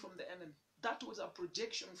projection from the enemy. That was a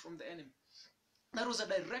projection from the enemy. That was a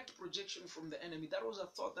direct projection from the enemy. That was a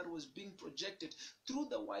thought that was being projected through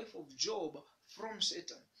the wife of Job from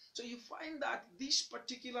Satan. So you find that this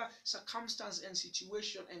particular circumstance and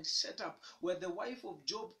situation and setup where the wife of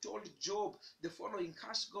Job told Job the following,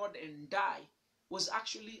 curse God and die, was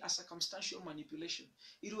actually a circumstantial manipulation.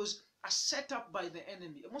 It was a setup by the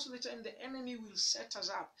enemy. Most of the time, the enemy will set us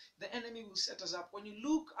up. The enemy will set us up. When you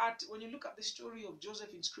look at the story of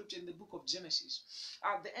Joseph in Scripture in the book of Genesis,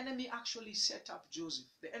 the enemy actually set up Joseph.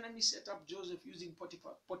 The enemy set up Joseph using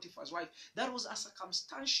Potiphar's wife. That was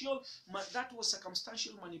circumstantial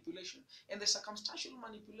manipulation, and the circumstantial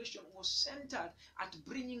manipulation was centered at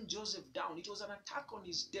bringing Joseph down. It was an attack on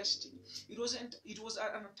his destiny. It was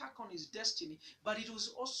an attack on his destiny, but it was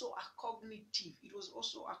also a cognitive. It was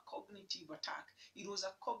also a cognitive attack. It was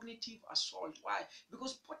a cognitive assault. Why?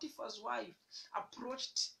 Because Potiphar's wife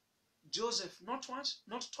approached Joseph not once,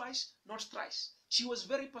 not twice, not thrice. She was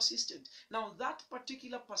very persistent. Now that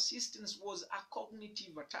particular persistence was a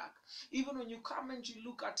cognitive attack. Even when you come and you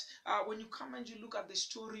look at the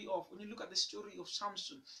story of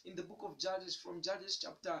Samson in the book of Judges, from Judges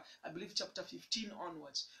chapter 15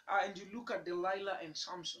 onwards, and you look at Delilah and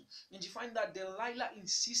Samson, and you find that Delilah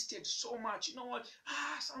insisted so much. You know what?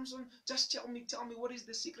 Samson, just tell me what is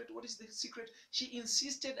the secret? What is the secret? She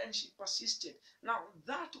insisted and she persisted. Now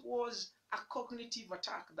that was a cognitive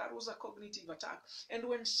attack. That was a cognitive attack. And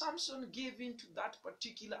when Samson gave in to that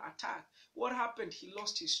particular attack, what happened? He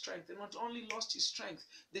lost his strength. And not only lost his strength,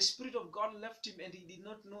 the Spirit of God left him, and he did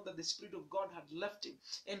not know that the Spirit of God had left him.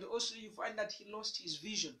 And also you find that he lost his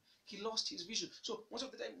vision. He lost his vision. So most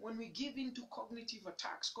of the time when we give in to cognitive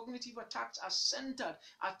attacks are centered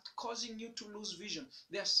at causing you to lose vision.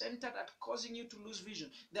 They are centered at causing you to lose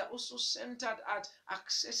vision. They are also centered at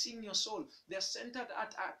accessing your soul. They are centered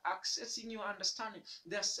at accessing your understanding.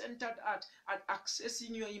 They are centered at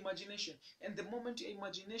accessing your imagination. And the moment your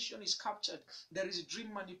imagination is captured, there is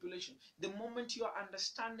dream manipulation. The moment your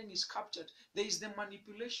understanding is captured, there is the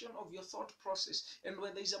manipulation of your thought process. And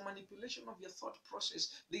when there is a manipulation of your thought process,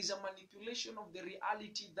 there is a manipulation of the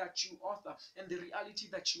reality that you author and the reality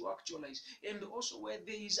that you actualize. And also where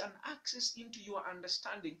there is an access into your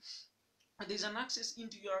understanding,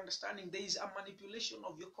 there is a manipulation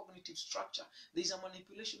of your cognitive structure. There is a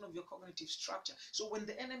manipulation of your cognitive structure. So when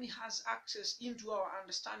the enemy has access into our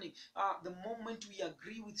understanding, the moment we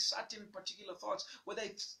agree with certain particular thoughts, whether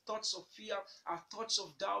it's thoughts of fear, thoughts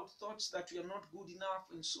of doubt, thoughts that we are not good enough,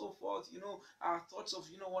 and so forth, thoughts of,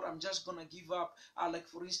 I'm just gonna give up, like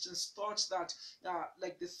for instance, thoughts that,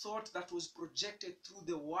 like the thought that was projected through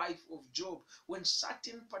the wife of Job, when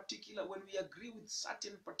we agree with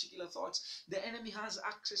certain particular thoughts, the enemy has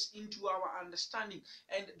access into our understanding.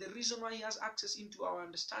 And the reason why he has access into our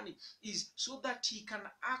understanding is so that he can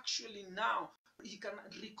actually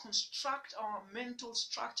reconstruct our mental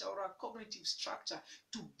structure or our cognitive structure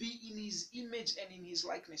to be in his image and in his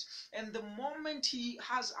likeness. And the moment he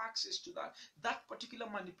has access to that particular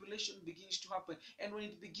manipulation begins to happen. And when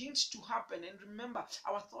it begins to happen, and remember,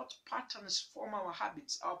 our thought patterns form our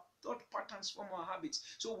habits.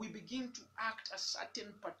 So we begin to act a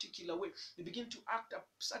certain particular way. We begin to act a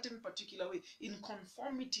certain particular way in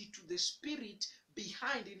conformity to the spirit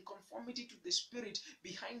behind, in conformity to the Spirit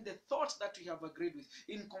behind the thought that we have agreed with,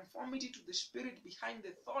 in conformity to the Spirit behind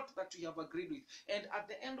the thought that we have agreed with. And at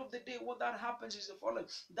the end of the day, what that happens is the following,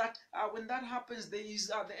 that when that happens, there is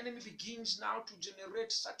the enemy begins now to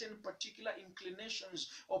generate certain particular inclinations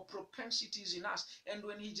or propensities in us. And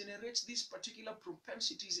when he generates these particular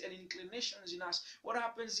propensities and inclinations in us, what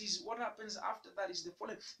happens after that is the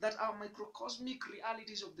following, that our microcosmic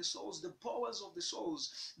realities of the souls, the powers of the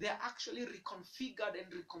souls, they are actually reconfigured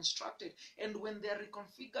and reconstructed. And when they are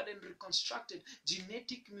reconfigured and reconstructed,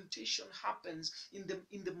 genetic mutation happens in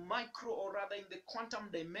the micro, or rather in the quantum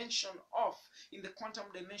dimension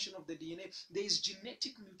of the DNA. There is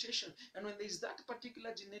genetic mutation, and when there is that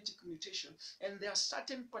particular genetic mutation, and there are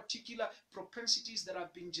certain particular propensities that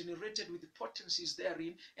have been generated with the potencies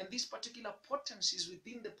therein, and these particular potencies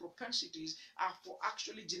within the propensities are for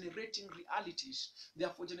actually generating realities. They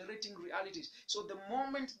are for generating realities. So the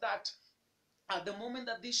moment that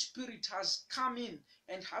this Spirit has come in,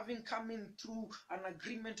 and having come in through an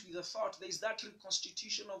agreement with the thought, there is that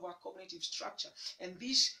reconstitution of our cognitive structure. And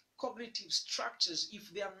these cognitive structures,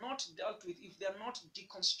 if they are not dealt with, if they are not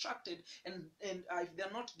deconstructed, and if they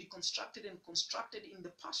are not deconstructed and constructed in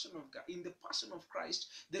the person of God, in the person of Christ,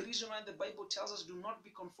 the reason why the Bible tells us, do not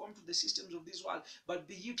be conformed to the systems of this world, but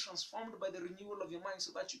be ye transformed by the renewal of your mind,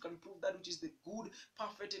 so that you can prove that which is the good,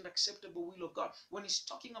 perfect, and acceptable will of God. When he's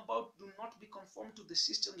talking about do not be conformed to the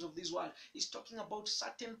systems of this world, he's talking about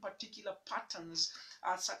certain particular patterns,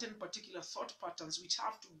 certain particular thought patterns, which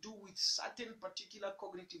have to do with certain particular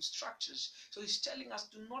cognitive structures. So he's telling us,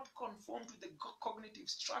 do not conform to the cognitive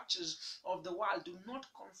structures of the world. Do not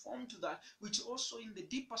conform to that, which also in the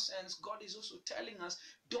deeper sense, God is also telling us,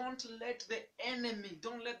 don't let the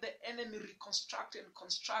enemy reconstruct and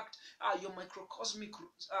construct your microcosmic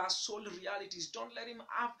soul realities. Don't let him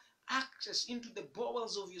have access into the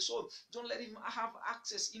bowels of your soul. Don't let him have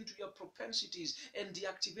access into your propensities and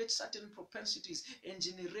deactivate certain propensities and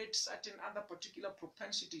generate certain other particular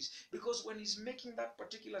propensities. Because when he's making that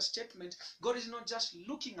particular statement, God is not just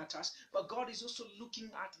looking at us, but God is also looking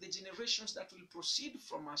at the generations that will proceed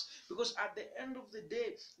from us. Because at the end of the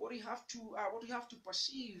day, what you have to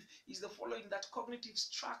perceive is the following, that cognitive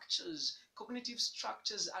structures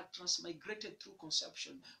are transmigrated through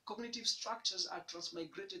conception. Cognitive structures are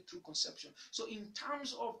transmigrated through conception. So in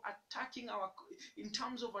terms of attacking our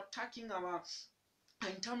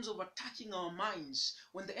minds,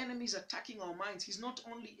 when the enemy is attacking our minds, he's not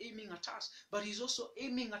only aiming at us, but he's also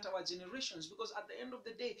aiming at our generations, because at the end of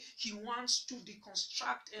the day, he wants to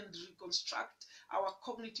deconstruct and reconstruct our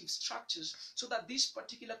cognitive structures, so that these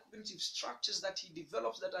particular cognitive structures that he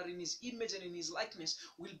develops, that are in his image and in his likeness,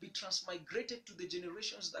 will be transmigrated to the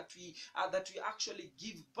generations that we actually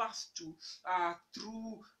give birth to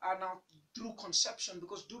through conception.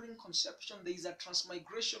 Because during conception, there is a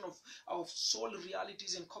transmigration of soul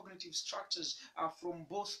realities and cognitive structures from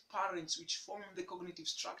both parents, which form the cognitive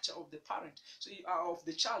structure of the parent, of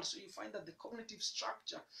the child. So you find that the cognitive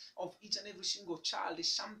structure of each and every single child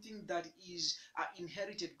is something that is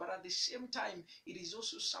inherited, but at the same time, it is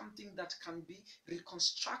also something that can be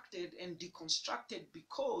reconstructed and deconstructed.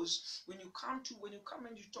 Because when you come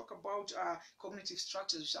and you talk about cognitive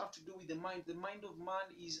structures, which have to do with the mind of man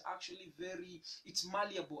is actually it's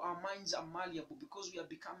malleable. Our minds are malleable because we are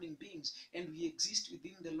becoming beings, and we exist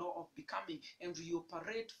within the law of becoming, and we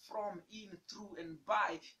operate from, in, through, and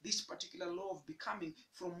by this particular law of becoming,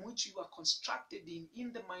 from which you are constructed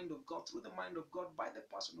in the mind of God, through the mind of God, by the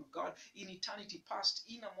person of God, in eternity past,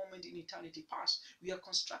 in a moment in eternity past. We are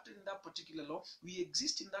constructed in that particular law. We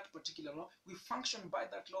exist in that particular law. We function by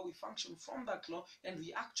that law. We function from that law, and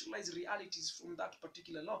we actualize realities from that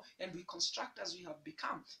particular law, and we construct as we have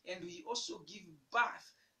become, and we also give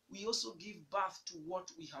birth. To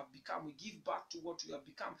what we have become. We give birth to what we have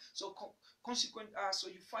become. So so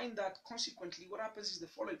you find that consequently, what happens is the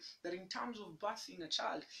following: that in terms of birthing a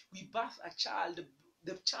child, we birth a child.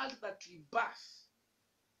 The child that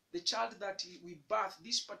we birth,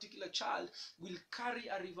 this particular child will carry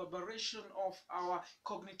a reverberation of our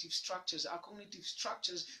cognitive structures. Our cognitive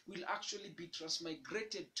structures will actually be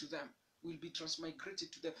transmigrated to them.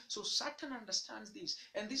 So Satan understands this,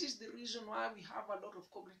 and this is the reason why we have a lot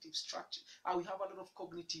of cognitive structure. We have a lot of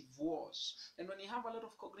cognitive wars, and when you have a lot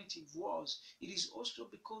of cognitive wars, it is also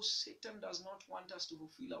because Satan does not want us to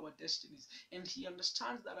fulfill our destinies, and he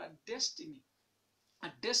understands that a destiny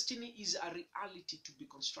is a reality to be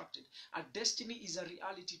constructed. A destiny is a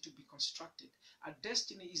reality to be constructed. A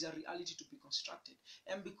destiny is a reality to be constructed.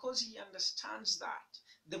 And because he understands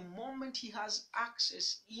the moment he has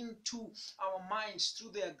access into our minds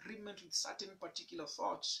through the agreement with certain particular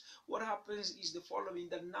thoughts, what happens is the following,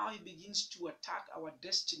 that now he begins to attack our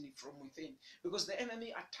destiny from within, because the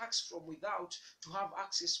enemy attacks from without to have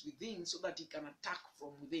access within so that he can attack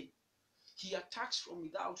from within. He attacks from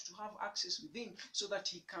without to have access within so that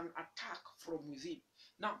he can attack from within.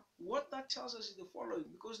 Now, what that tells us is the following,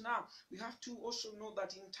 because now we have to also know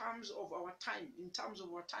that in terms of our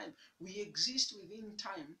time, we exist within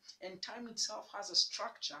time, and time itself has a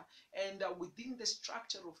structure, and within the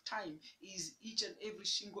structure of time is each and every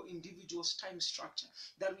single individual's time structure.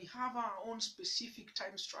 That we have our own specific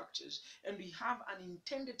time structures, and we have an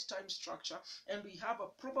intended time structure, and we have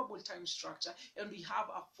a probable time structure, and we have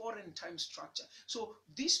a foreign time structure. So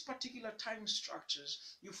these particular time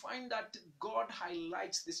structures, you find that God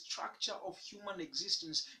highlights the structure of human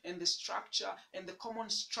existence and the structure and the common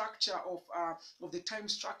structure of the time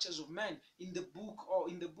structures of men in the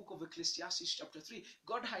book of Ecclesiastes chapter 3.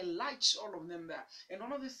 God highlights all of them there. And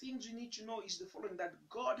one of the things you need to know is the following, that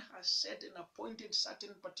God has set and appointed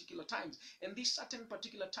certain particular times. And these certain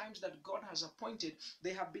particular times that God has appointed,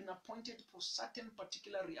 they have been appointed for certain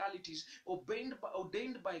particular realities ordained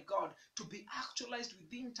by God to be actualized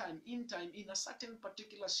within time, in a certain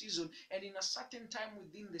particular season, and in a certain time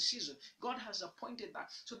within the season. God has appointed that.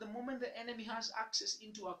 So the moment the enemy has access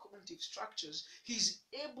into our cognitive structures, he's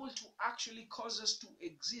able to actually cause us to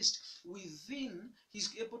exist within,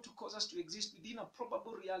 a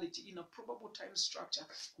probable reality, in a probable time structure,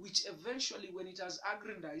 which eventually, when it has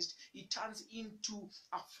aggrandized, it turns into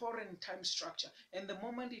a foreign time structure. And the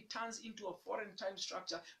moment it turns into a foreign time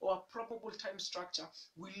structure or a probable time structure,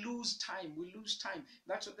 we lose time.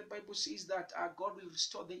 That's what the Bible says, that God will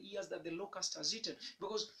restore the years that the locust has eaten.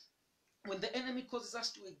 Because when the enemy causes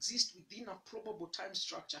us to exist within a probable time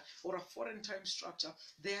structure or a foreign time structure,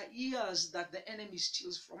 there are years that the enemy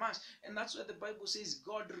steals from us. And that's why the Bible says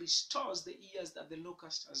God restores the years that the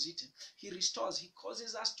locust has eaten. He restores. He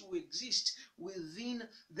causes us to exist within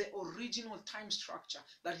the original time structure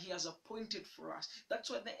that he has appointed for us.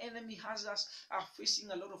 That's why the enemy has us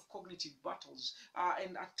facing a lot of cognitive battles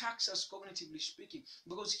and attacks us cognitively speaking,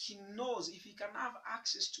 because he knows if he can have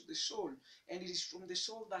access to the soul, and it is from the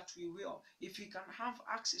soul that we will. If he can have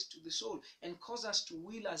access to the soul and cause us to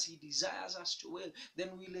will as he desires us to will, then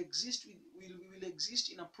we'll exist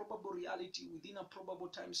in a probable reality within a probable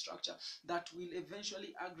time structure that will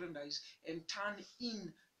eventually aggrandize and turn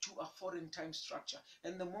into a foreign time structure.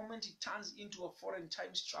 And the moment it turns into a foreign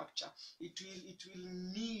time structure, it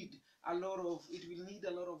will need a lot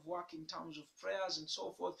of work in terms of prayers and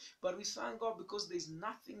so forth. But we thank God, because there's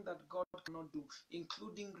nothing that God cannot do,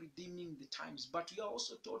 including redeeming the times. But we are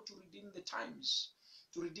also taught to redeem the times.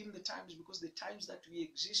 Because the times that we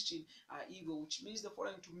exist in are evil, which means the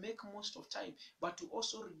following: to make most of time, but to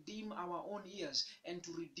also redeem our own years and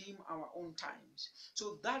to redeem our own times.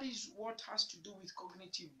 So that is what has to do with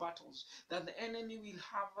cognitive battles, that the enemy will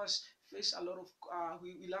have us face a lot of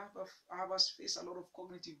have us face a lot of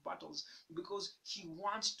cognitive battles, because he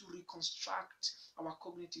wants to reconstruct our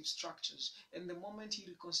cognitive structures. And the moment he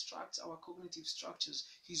reconstructs our cognitive structures,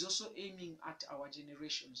 he's also aiming at our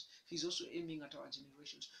generations.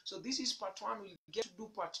 So this is part one. We'll get to do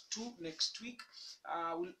part two next week.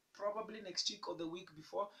 We'll probably next week or the week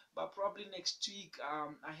before, but probably next week,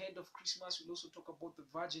 ahead of Christmas, we'll also talk about the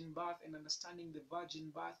virgin birth and understanding the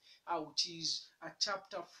virgin birth, which is a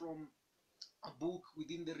chapter from a book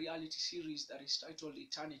within the reality series that is titled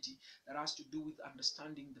Eternity, that has to do with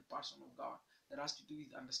understanding the person of God.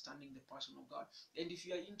 And if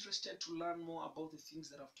you are interested to learn more about the things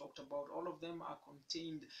that I've talked about, all of them are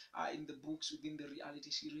contained in the books within the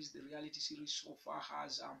reality series. The reality series so far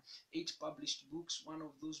has 8 published books. One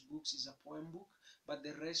of those books is a poem book, but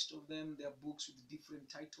the rest of them, they are books with different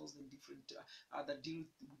titles and different that deal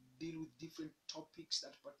with different topics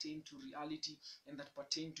that pertain to reality and that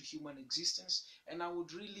pertain to human existence. And I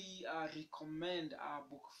would really recommend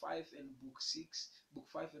book 5 and book 6,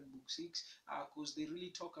 because they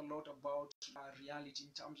really talk a lot about reality,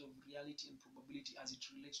 in terms of reality and probability as it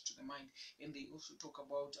relates to the mind. And they also talk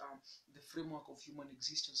about the framework of human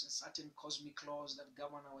existence and certain cosmic laws that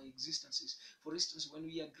govern our existences. For instance, when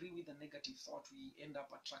we agree with a negative thought, we end up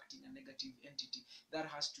attracting a negative entity. That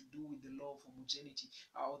has to do with the law of homogeneity,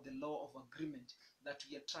 or the law of agreement, that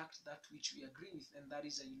we attract that which we agree with, and that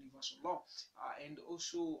is a universal law. And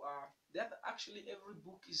also actually every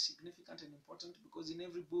book is significant and important, because in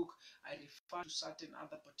every book I refer to certain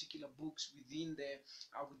other particular books within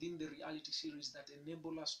the reality series that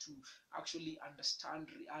enable us to actually understand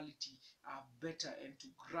reality better and to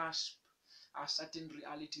grasp certain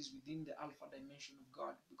realities within the alpha dimension of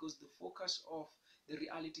God, because the focus of the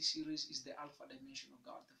reality series is the alpha dimension of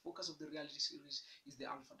God. The focus of the reality series is the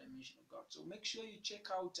alpha dimension of God. So make sure you check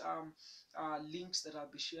out links that I'll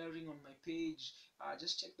be sharing on my page.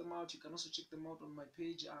 Just check them out. You can also check them out on my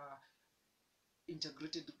page,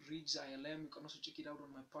 Integrated Reads ILM. You can also check it out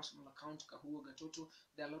on my personal account, Kahuo Gatoto.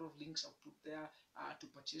 There are a lot of links I've put there to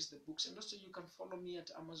purchase the books. And also you can follow me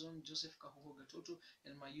at Amazon, Joseph Kahuo Gatoto,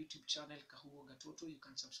 and my YouTube channel, Kahuo Gatoto. You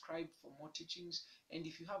can subscribe for more teachings. And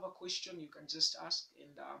if you have a question, you can just ask,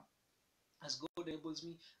 and as God enables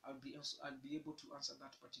me, I'll be able to answer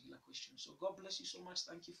that particular question. So God bless you so much.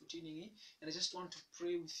 Thank you for tuning in. And I just want to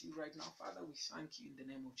pray with you right now. Father, we thank you in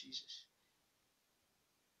the name of Jesus.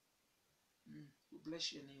 We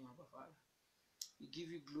bless your name, Abba Father. We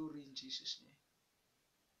give you glory in Jesus' name.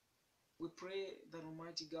 We pray that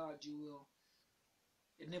Almighty God, you will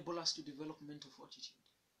enable us to develop mental fortitude,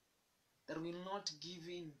 that we will not give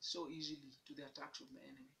in so easily to the attacks of the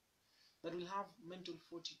enemy, that we'll have mental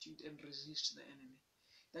fortitude and resist the enemy,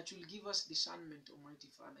 that you'll give us discernment, Almighty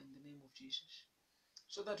Father, in the name of Jesus,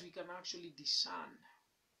 so that we can actually discern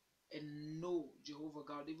and know, Jehovah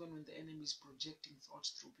God, even when the enemy is projecting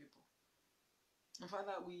thoughts through people. And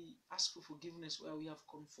Father, we ask for forgiveness where we have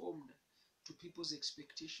conformed to people's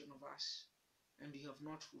expectation of us, and we have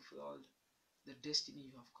not fulfilled the destiny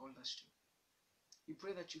you have called us to. We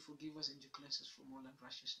pray that you forgive us and you cleanse us from all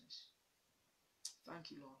unrighteousness.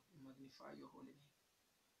 Thank you, Lord. We magnify your holy name.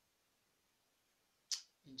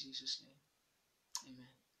 In Jesus' name,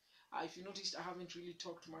 amen. If you noticed, I haven't really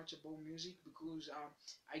talked much about music because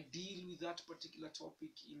I deal with that particular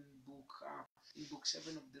topic in book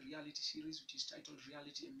 7 of the reality series, which is titled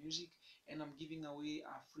Reality and Music, and I'm giving away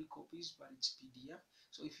free copies, but it's PDF.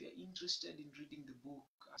 So if you're interested in reading the book,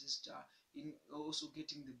 in also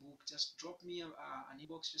getting the book, just drop me an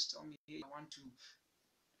inbox. Just tell me, hey, I want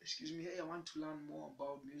to learn more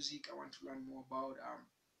about music. I want to learn more about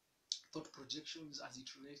thought projections as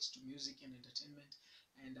it relates to music and entertainment,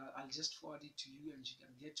 and I'll just forward it to you and you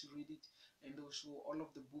can get to read it. And also all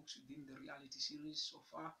of the books within the reality series so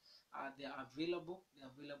far, they're available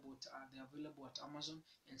at Amazon,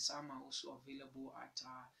 and some are also available at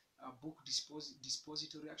book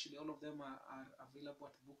dispository. Actually, all of them are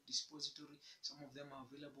available at book dispository. Some of them are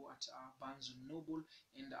available at Barnes and Noble,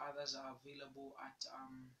 and others are available at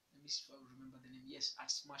let me see if I remember the name. Yes,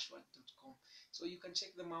 at smashwork.com. So you can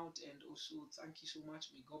check them out. And also thank you so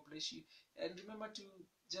much. May God bless you. And remember to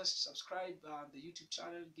just subscribe the YouTube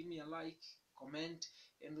channel, give me a like, comment,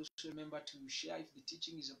 and also remember to share. If the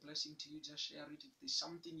teaching is a blessing to you, just share it. If there's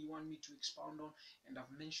something you want me to expound on and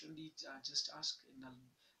I've mentioned it, just ask, and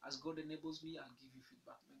as God enables me, I'll give you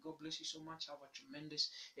feedback. May God bless you so much. Have a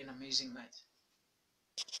tremendous and amazing night.